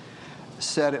officers,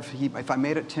 said if I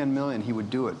made it 10 million, he would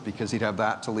do it because he'd have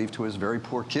that to leave to his very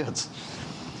poor kids.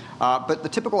 But the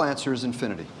typical answer is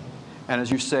infinity. And as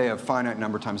you say, a finite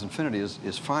number times infinity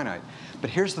is finite.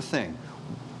 But here's the thing.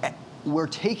 We're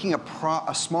taking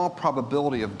a small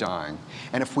probability of dying.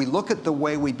 And if we look at the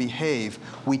way we behave,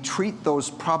 we treat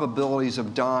those probabilities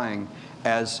of dying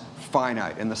as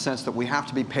finite in the sense that we have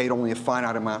to be paid only a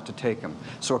finite amount to take them.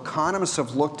 So economists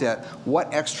have looked at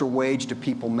what extra wage do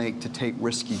people make to take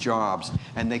risky jobs,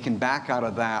 and they can back out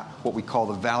of that what we call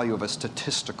the value of a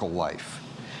statistical life.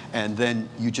 And then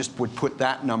you just would put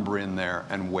that number in there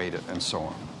and weight it and so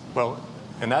on. Well,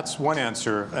 and that's one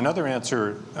answer. Another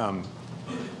answer,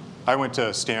 I went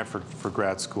to Stanford for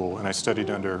grad school, and I studied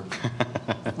under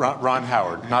Ron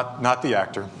Howard, not the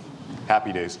actor,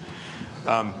 Happy Days.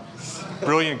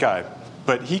 Brilliant guy.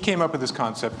 But he came up with this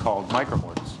concept called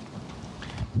micromorts.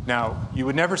 Now, you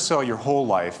would never sell your whole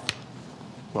life.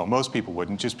 Well, most people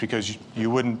wouldn't, just because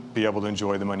you wouldn't be able to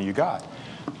enjoy the money you got.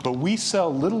 But we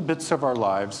sell little bits of our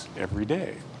lives every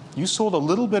day. You sold a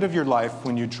little bit of your life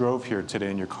when you drove here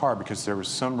today in your car because there was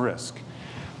some risk.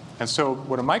 And so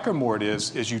what a micromort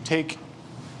is you take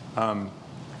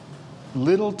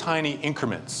little tiny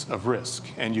increments of risk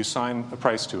and you assign a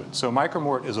price to it. So a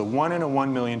micromort is a 1 in a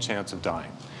 1 million chance of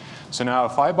dying. So now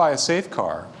if I buy a safe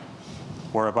car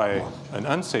or I buy an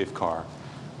unsafe car,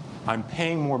 I'm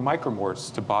paying more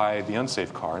micromorts to buy the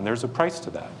unsafe car, and there's a price to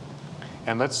that.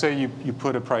 And let's say you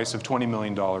put a price of $20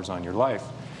 million on your life.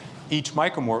 Each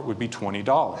micromort would be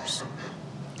 $20.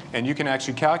 And you can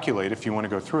actually calculate, if you want to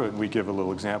go through it, and we give a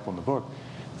little example in the book,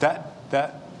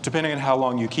 that depending on how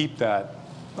long you keep that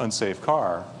unsafe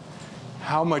car,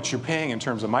 how much you're paying in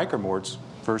terms of micromorts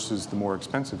versus the more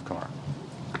expensive car.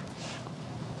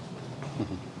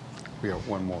 We got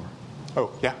one more.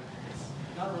 Oh, yeah.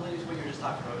 Not related to what you were just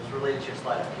talking about, it's related to your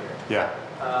slide up here. Yeah.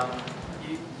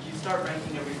 You start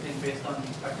ranking everything based on the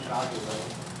expected value level.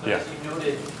 But Yeah. as you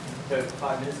noted about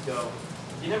 5 minutes ago,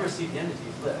 you never see the end of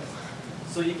these lists.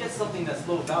 So you get something that's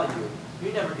low value,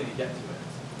 you're never going to get to it.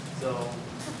 So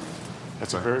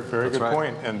That's a very, very That's good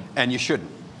right. point. And you shouldn't.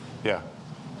 Yeah.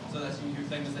 so that's your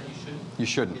thing is that you shouldn't. You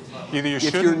shouldn't. Either you If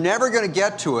you're shouldn't. never going to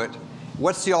get to it,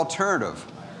 what's the alternative?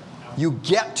 You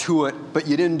get to it, but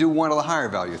you didn't do one of the higher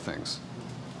value things.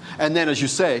 And then, as you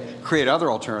say, create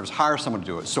other alternatives, hire someone to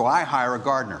do it. So I hire a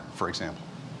gardener, for example.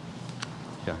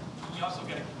 Yeah. You also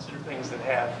got to consider things that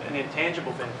have an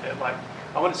intangible benefit, like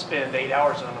I want to spend 8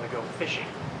 hours and I'm going to go fishing.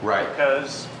 Right.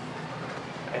 Because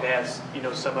it has,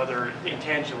 some other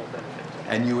intangible benefit.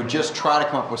 And you would just try to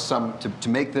come up with some, to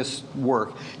make this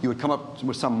work, you would come up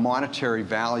with some monetary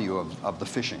value of the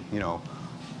fishing.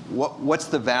 What's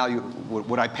the value?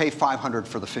 Would I pay $500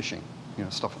 for the fishing?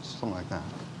 Something like that.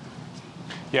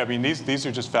 Yeah, I mean, these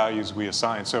are just values we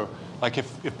assign. So, like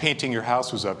if painting your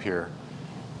house was up here,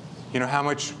 how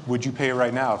much would you pay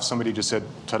right now if somebody just said,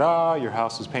 ta-da, your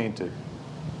house is painted?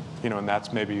 And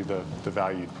that's maybe the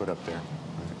value you'd put up there.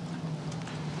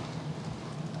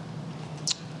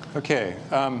 Okay.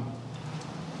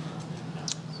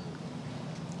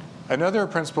 Another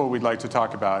principle we'd like to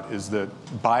talk about is that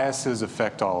biases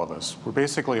affect all of us. We're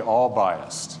basically all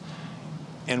biased.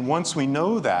 And once we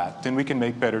know that, then we can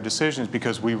make better decisions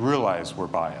because we realize we're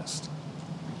biased.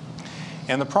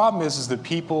 And the problem is that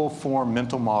people form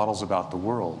mental models about the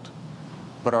world,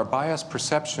 but our biased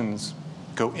perceptions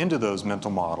go into those mental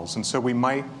models, and so we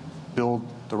might build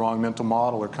the wrong mental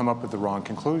model or come up with the wrong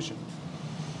conclusion.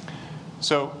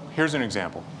 So here's an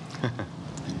example.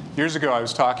 Years ago, I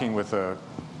was talking with a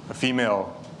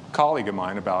female colleague of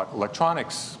mine about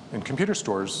electronics and computer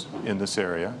stores in this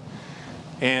area,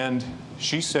 and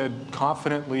she said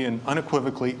confidently and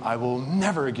unequivocally, "I will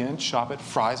never again shop at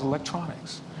Fry's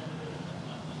Electronics."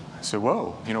 I said,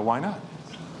 "Whoa, why not?"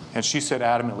 And she said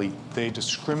adamantly, "They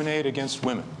discriminate against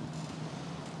women."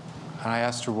 And I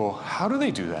asked her, "Well, how do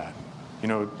they do that?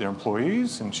 Their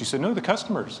employees?" And she said, "No, the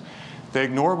customers. They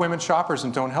ignore women shoppers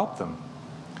and don't help them."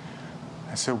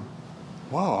 I said,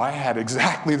 "Whoa, I had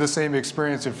exactly the same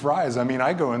experience at Fry's.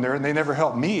 I go in there and they never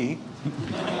help me."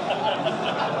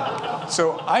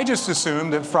 So I just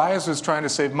assumed that Fry's was trying to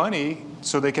save money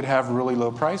so they could have really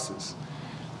low prices.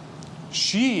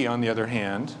 She, on the other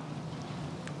hand,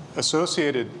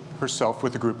 associated herself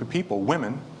with a group of people,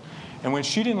 women, and when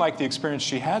she didn't like the experience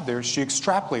she had there, she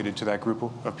extrapolated to that group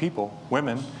of people,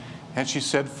 women, and she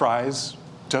said Fry's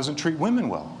doesn't treat women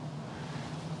well.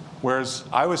 Whereas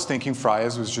I was thinking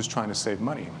Fry's was just trying to save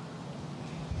money.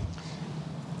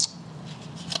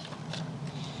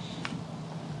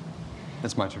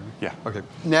 It's my turn? Yeah. Okay.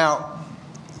 Now,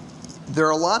 there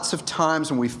are lots of times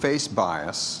when we face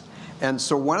bias, and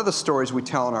so one of the stories we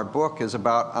tell in our book is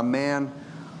about a man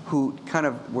who kind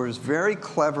of was very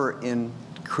clever in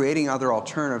creating other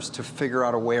alternatives to figure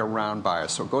out a way around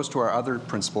bias. So it goes to our other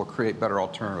principle, create better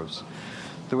alternatives.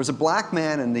 There was a black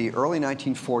man in the early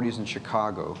 1940s in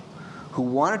Chicago who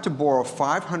wanted to borrow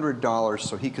 $500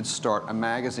 so he could start a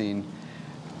magazine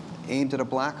aimed at a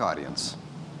black audience.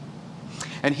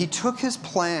 And he took his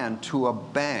plan to a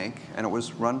bank, and it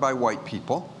was run by white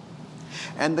people.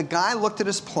 And the guy looked at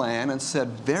his plan and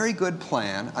said, "Very good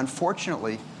plan.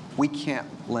 Unfortunately, we can't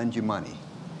lend you money."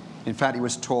 In fact, he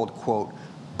was told, quote,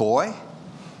 boy,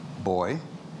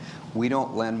 we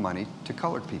don't lend money to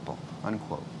colored people,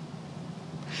 unquote.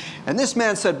 And this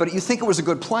man said, "But you think it was a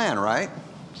good plan, right?"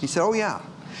 He said, "Oh, yeah.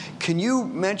 Can you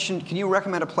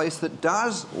recommend a place that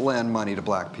does lend money to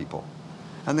black people?"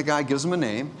 And the guy gives him a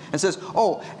name and says,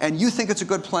 "Oh, and you think it's a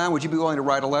good plan? Would you be willing to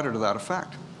write a letter to that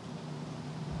effect?"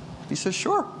 He says,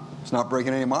 "Sure. It's not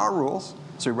breaking any of our rules."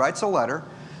 So he writes a letter.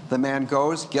 The man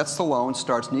goes, gets the loan,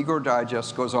 starts Negro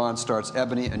Digest, goes on, starts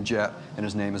Ebony and Jet, and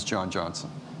his name is John Johnson.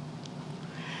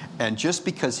 And just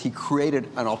because he created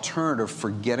an alternative for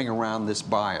getting around this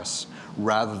bias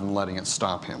rather than letting it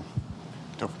stop him.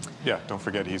 Don't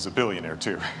forget he's a billionaire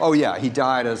too. Oh yeah, he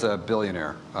died as a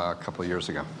billionaire a couple of years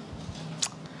ago.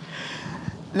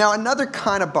 Now, another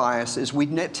kind of bias is we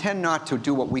tend not to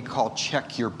do what we call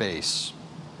check your base.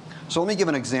 So let me give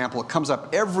an example. It comes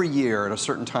up every year at a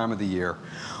certain time of the year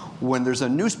when there's a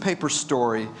newspaper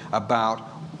story about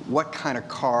what kind of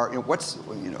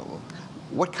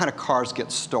what kind of cars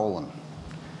get stolen.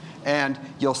 And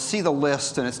you'll see the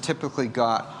list, and it's typically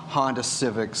got Honda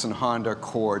Civics and Honda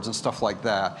Accords and stuff like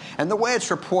that. And the way it's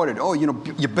reported, oh,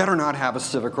 you better not have a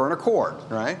Civic or an Accord,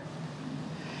 right?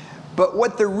 But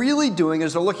what they're really doing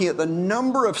is they're looking at the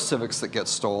number of Civics that get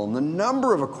stolen, the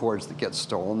number of Accords that get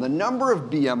stolen, the number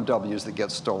of BMWs that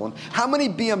get stolen. How many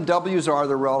BMWs are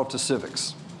there relative to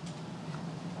Civics?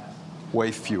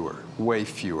 Way fewer, way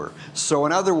fewer. So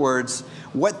in other words,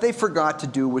 what they forgot to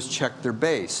do was check their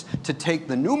base, to take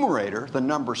the numerator, the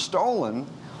number stolen,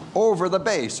 over the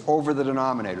base, over the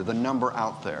denominator, the number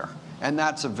out there. And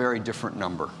that's a very different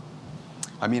number.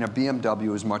 I mean, a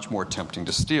BMW is much more tempting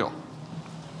to steal.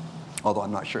 Although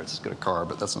I'm not sure it's as good a car,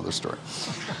 but that's another story.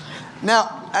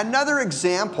 Now, another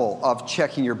example of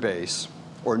checking your base,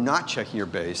 or not checking your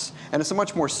base, and it's a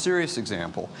much more serious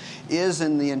example, is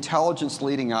in the intelligence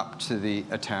leading up to the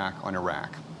attack on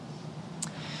Iraq.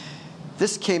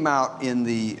 This came out in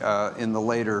the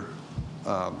later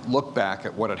look back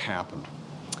at what had happened.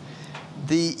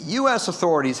 The US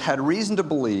authorities had reason to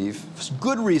believe,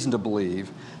 good reason to believe,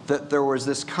 that there was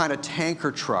this kind of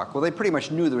tanker truck. Well, they pretty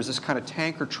much knew there was this kind of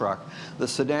tanker truck that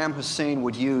Saddam Hussein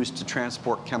would use to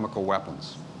transport chemical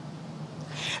weapons.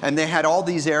 And they had all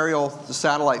these aerial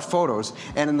satellite photos,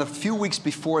 and in the few weeks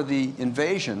before the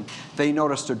invasion, they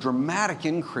noticed a dramatic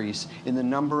increase in the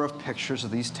number of pictures of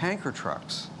these tanker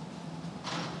trucks.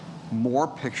 More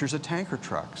pictures of tanker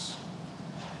trucks.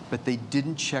 But they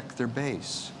didn't check their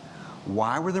base.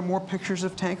 Why were there more pictures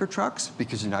of tanker trucks?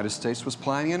 Because the United States was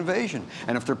planning an invasion.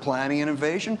 And if they're planning an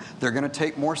invasion, they're going to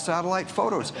take more satellite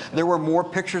photos. There were more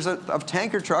pictures of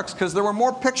tanker trucks because there were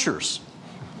more pictures.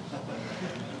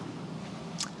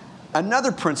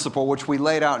 Another principle which we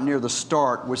laid out near the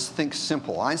start was think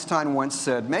simple. Einstein once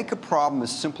said, make a problem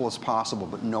as simple as possible,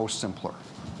 but no simpler.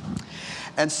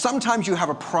 And sometimes you have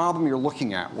a problem you're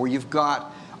looking at where you've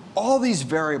got all these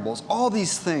variables, all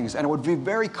these things, and it would be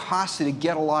very costly to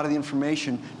get a lot of the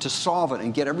information to solve it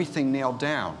and get everything nailed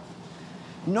down.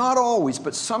 Not always,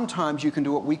 but sometimes you can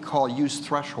do what we call use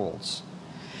thresholds.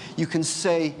 You can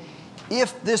say,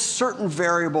 if this certain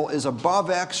variable is above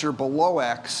X or below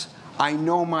X, I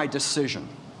know my decision.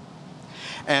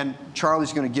 And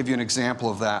Charlie's going to give you an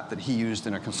example of that he used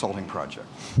in a consulting project.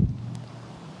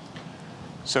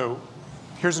 So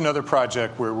here's another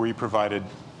project where we provided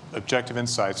objective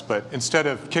insights, but instead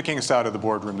of kicking us out of the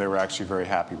boardroom, they were actually very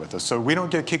happy with us. So we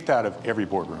don't get kicked out of every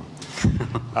boardroom.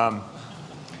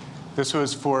 This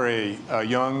was for a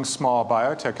young, small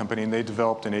biotech company, and they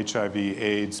developed an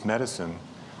HIV/AIDS medicine,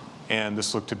 and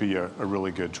this looked to be a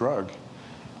really good drug.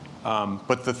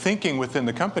 But the thinking within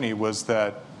the company was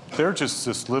that they're just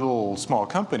this little small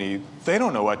company. They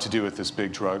don't know what to do with this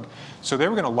big drug. So they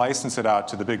were going to license it out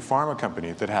to the big pharma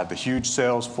company that had the huge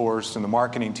sales force and the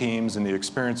marketing teams and the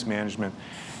experience management.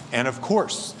 And of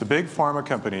course, the big pharma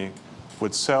company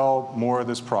would sell more of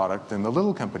this product than the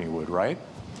little company would, right?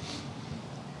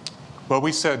 But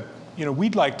we said, you know,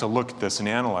 we'd like to look at this and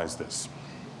analyze this.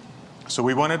 So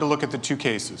we wanted to look at the two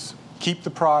cases, keep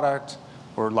the product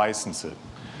or license it.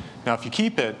 Now, if you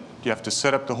keep it, you have to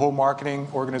set up the whole marketing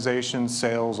organization,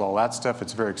 sales, all that stuff.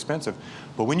 It's very expensive.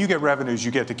 But when you get revenues,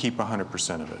 you get to keep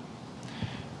 100% of it.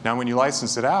 Now, when you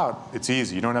license it out, it's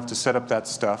easy. You don't have to set up that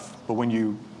stuff. But when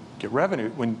you get revenue,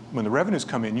 when the revenues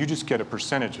come in, you just get a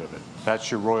percentage of it.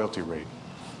 That's your royalty rate.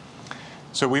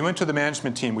 So we went to the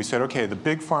management team. We said, OK, the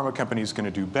big pharma company is going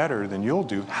to do better than you'll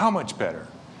do. How much better?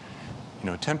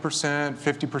 You know, 10%,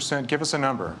 50%, give us a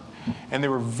number. And they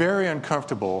were very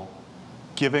uncomfortable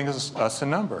giving us a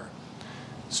number.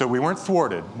 So we weren't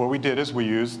thwarted. What we did is we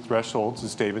used thresholds,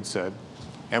 as David said,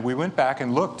 and we went back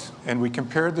and looked, and we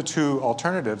compared the two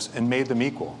alternatives and made them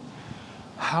equal.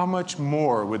 How much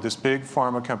more would this big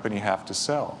pharma company have to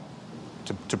sell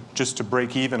just to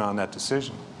break even on that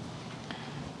decision?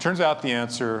 Turns out the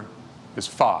answer is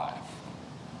 5.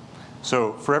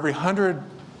 So for every 100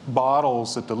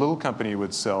 bottles that the little company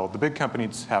would sell, the big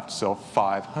companies have to sell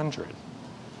 500.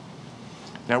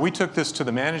 Now, we took this to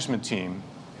the management team,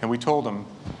 and we told them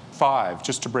 5,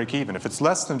 just to break even. If it's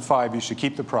less than 5, you should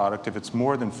keep the product. If it's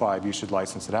more than 5, you should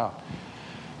license it out.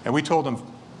 And we told them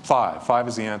 5. 5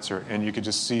 is the answer, and you could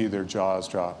just see their jaws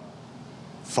drop.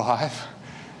 5?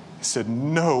 I said,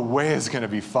 no way it's going to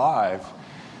be 5.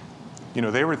 You know,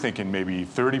 they were thinking maybe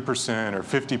 30% or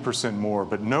 50% more,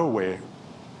 but no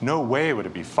way would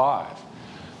it be 5.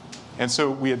 And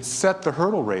so we had set the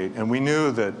hurdle rate, and we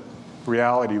knew that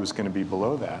reality was going to be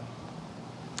below that.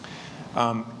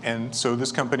 And so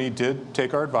this company did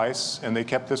take our advice, and they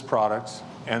kept this product,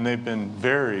 and they've been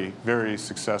very, very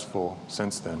successful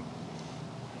since then.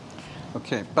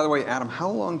 Okay. By the way, Adam, how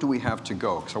long do we have to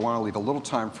go? Because I want to leave a little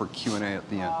time for Q&A at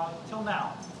the end. Till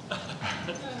now.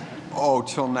 Oh,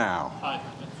 till now.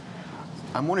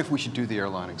 I'm wondering if we should do the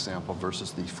airline example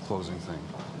versus the closing thing.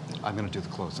 I'm going to do the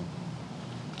closing.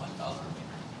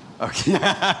 Okay.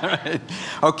 Right.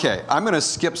 Okay, I'm going to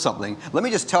skip something. Let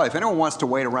me just tell you, if anyone wants to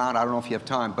wait around, I don't know if you have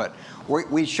time, but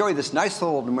we show you this nice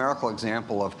little numerical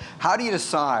example of how do you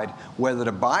decide whether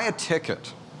to buy a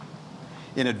ticket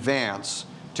in advance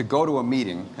to go to a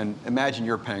meeting, and imagine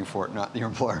you're paying for it, not your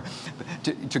employer,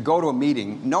 to go to a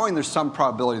meeting, knowing there's some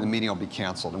probability the meeting will be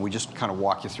canceled, and we just kind of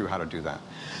walk you through how to do that.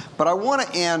 But I want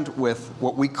to end with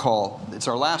what we call, it's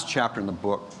our last chapter in the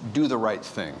book, Do the Right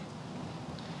Thing.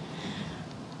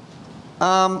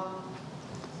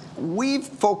 We've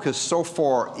focused so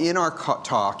far in our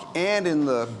talk and in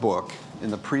the book, in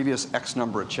the previous X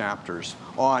number of chapters,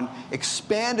 on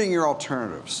expanding your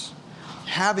alternatives,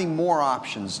 having more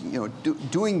options, you know,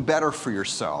 doing better for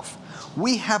yourself.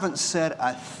 We haven't said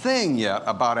a thing yet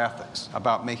about ethics,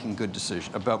 about making good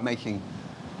decisions, about making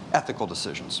ethical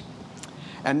decisions.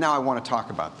 And now I want to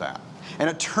talk about that. And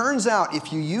it turns out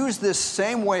if you use this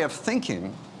same way of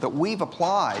thinking that we've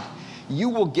applied, you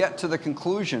will get to the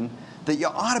conclusion that you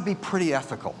ought to be pretty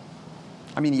ethical.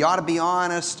 I mean, you ought to be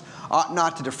honest, ought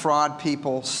not to defraud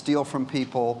people, steal from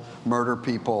people, murder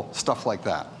people, stuff like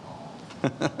that.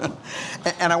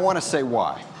 And I want to say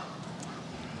why.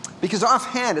 Because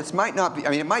offhand, it might not be,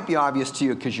 I mean, it might be obvious to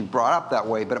you because you brought up that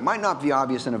way, but it might not be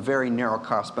obvious in a very narrow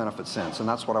cost-benefit sense, and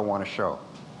that's what I want to show.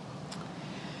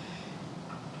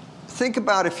 think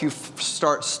about if you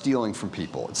start stealing from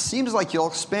people. It seems like you'll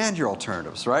expand your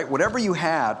alternatives, right? Whatever you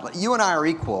had, you and I are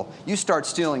equal. You start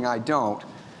stealing, I don't.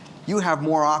 You have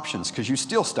more options because you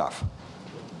steal stuff.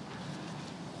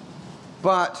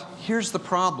 But here's the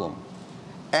problem.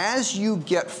 As you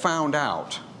get found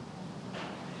out,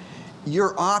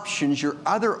 your options, your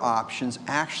other options,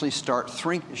 actually start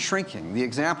shrinking. The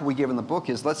example we give in the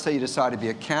book is, let's say you decide to be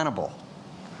a cannibal.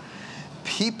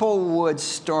 People would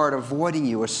start avoiding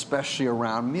you, especially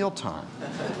around mealtime.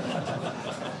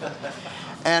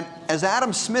 And as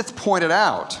Adam Smith pointed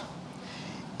out,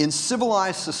 in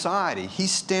civilized society, he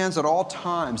stands at all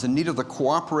times in need of the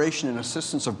cooperation and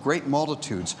assistance of great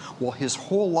multitudes, while his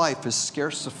whole life is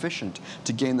scarce sufficient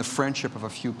to gain the friendship of a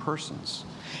few persons.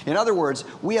 In other words,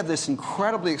 we have this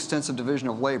incredibly extensive division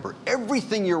of labor.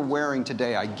 Everything you're wearing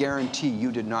today, I guarantee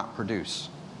you did not produce.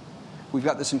 We've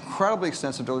got this incredibly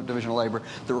extensive division of labor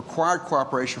that required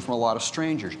cooperation from a lot of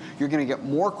strangers. You're going to get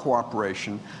more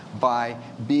cooperation by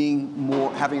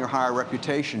having a higher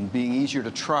reputation, being easier to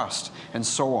trust, and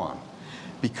so on,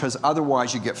 because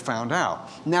otherwise you get found out.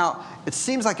 Now, it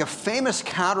seems like a famous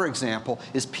counterexample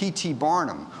is P.T.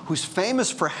 Barnum, who's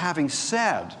famous for having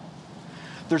said,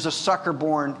 "There's a sucker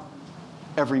born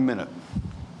every minute."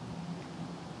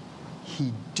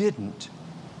 He didn't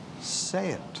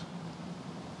say it.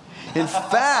 In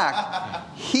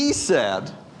fact, he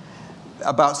said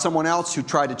about someone else who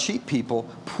tried to cheat people,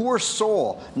 "Poor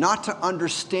soul, not to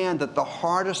understand that the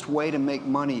hardest way to make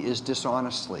money is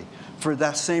dishonestly." For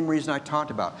that same reason I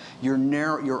talked about,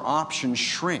 your options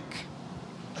shrink.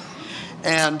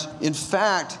 And in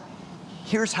fact,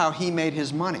 here's how he made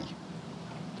his money.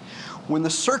 When the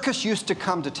circus used to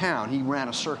come to town, he ran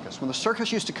a circus. When the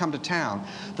circus used to come to town,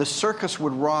 the circus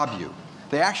would rob you.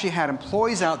 They actually had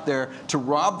employees out there to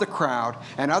rob the crowd,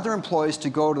 and other employees to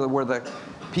go to where the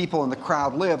people in the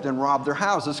crowd lived and rob their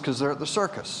houses because they're at the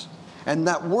circus. And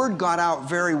that word got out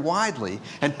very widely,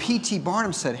 and P.T.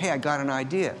 Barnum said, "Hey, I got an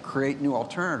idea. Create new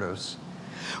alternatives.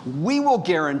 We will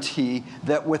guarantee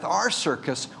that with our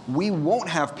circus, we won't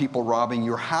have people robbing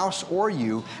your house or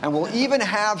you, and we'll even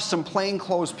have some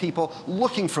plainclothes people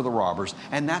looking for the robbers."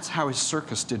 And that's how his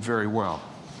circus did very well.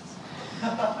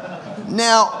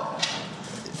 Now,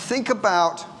 think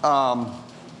about,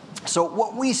 so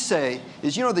what we say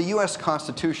is, you know, the U.S.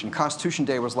 Constitution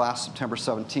Day was last September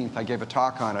 17th. I gave a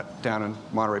talk on it down in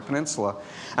Monterey Peninsula.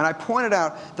 And I pointed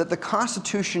out that the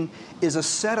Constitution is a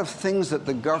set of things that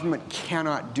the government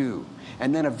cannot do,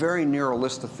 and then a very narrow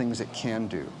list of things it can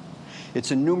do.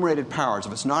 It's enumerated powers.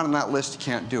 If it's not on that list, you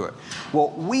can't do it. Well,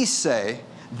 we say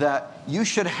that you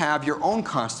should have your own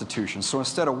Constitution. So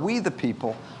instead of we the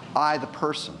people, I the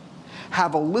person.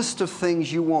 Have a list of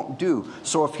things you won't do.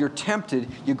 So if you're tempted,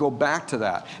 you go back to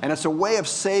that. And it's a way of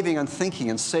saving on thinking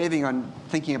and saving on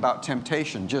thinking about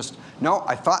temptation. Just, no,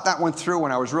 I thought that one through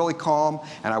when I was really calm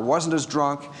and I wasn't as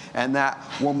drunk, and that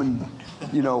woman,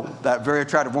 you know, that very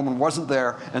attractive woman wasn't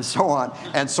there, and so on.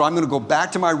 And so I'm going to go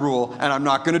back to my rule, and I'm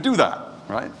not going to do that,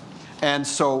 right? And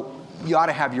so you ought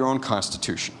to have your own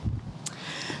Constitution.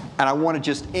 And I want to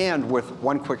just end with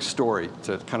one quick story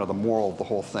to kind of the moral of the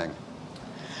whole thing.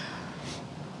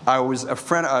 I was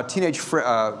a teenage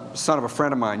son of a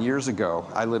friend of mine years ago.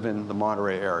 I live in the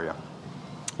Monterey area.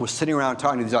 Was sitting around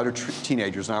talking to these other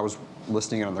teenagers, and I was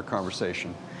listening in on their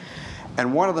conversation.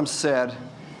 And one of them said,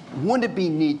 "Wouldn't it be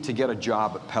neat to get a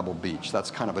job at Pebble Beach?"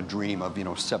 That's kind of a dream of, you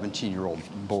know, 17-year-old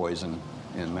boys in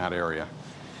that area.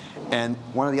 And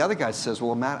one of the other guys says,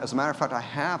 "Well, as a matter of fact, I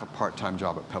have a part-time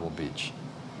job at Pebble Beach."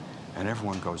 And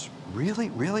everyone goes, "Really?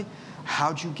 Really?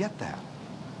 How'd you get that?"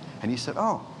 And he said,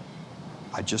 "Oh,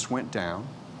 I just went down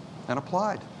and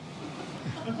applied."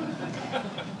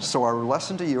 So our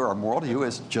lesson to you, our moral to you,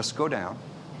 is just go down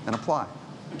and apply.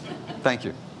 Thank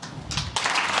you.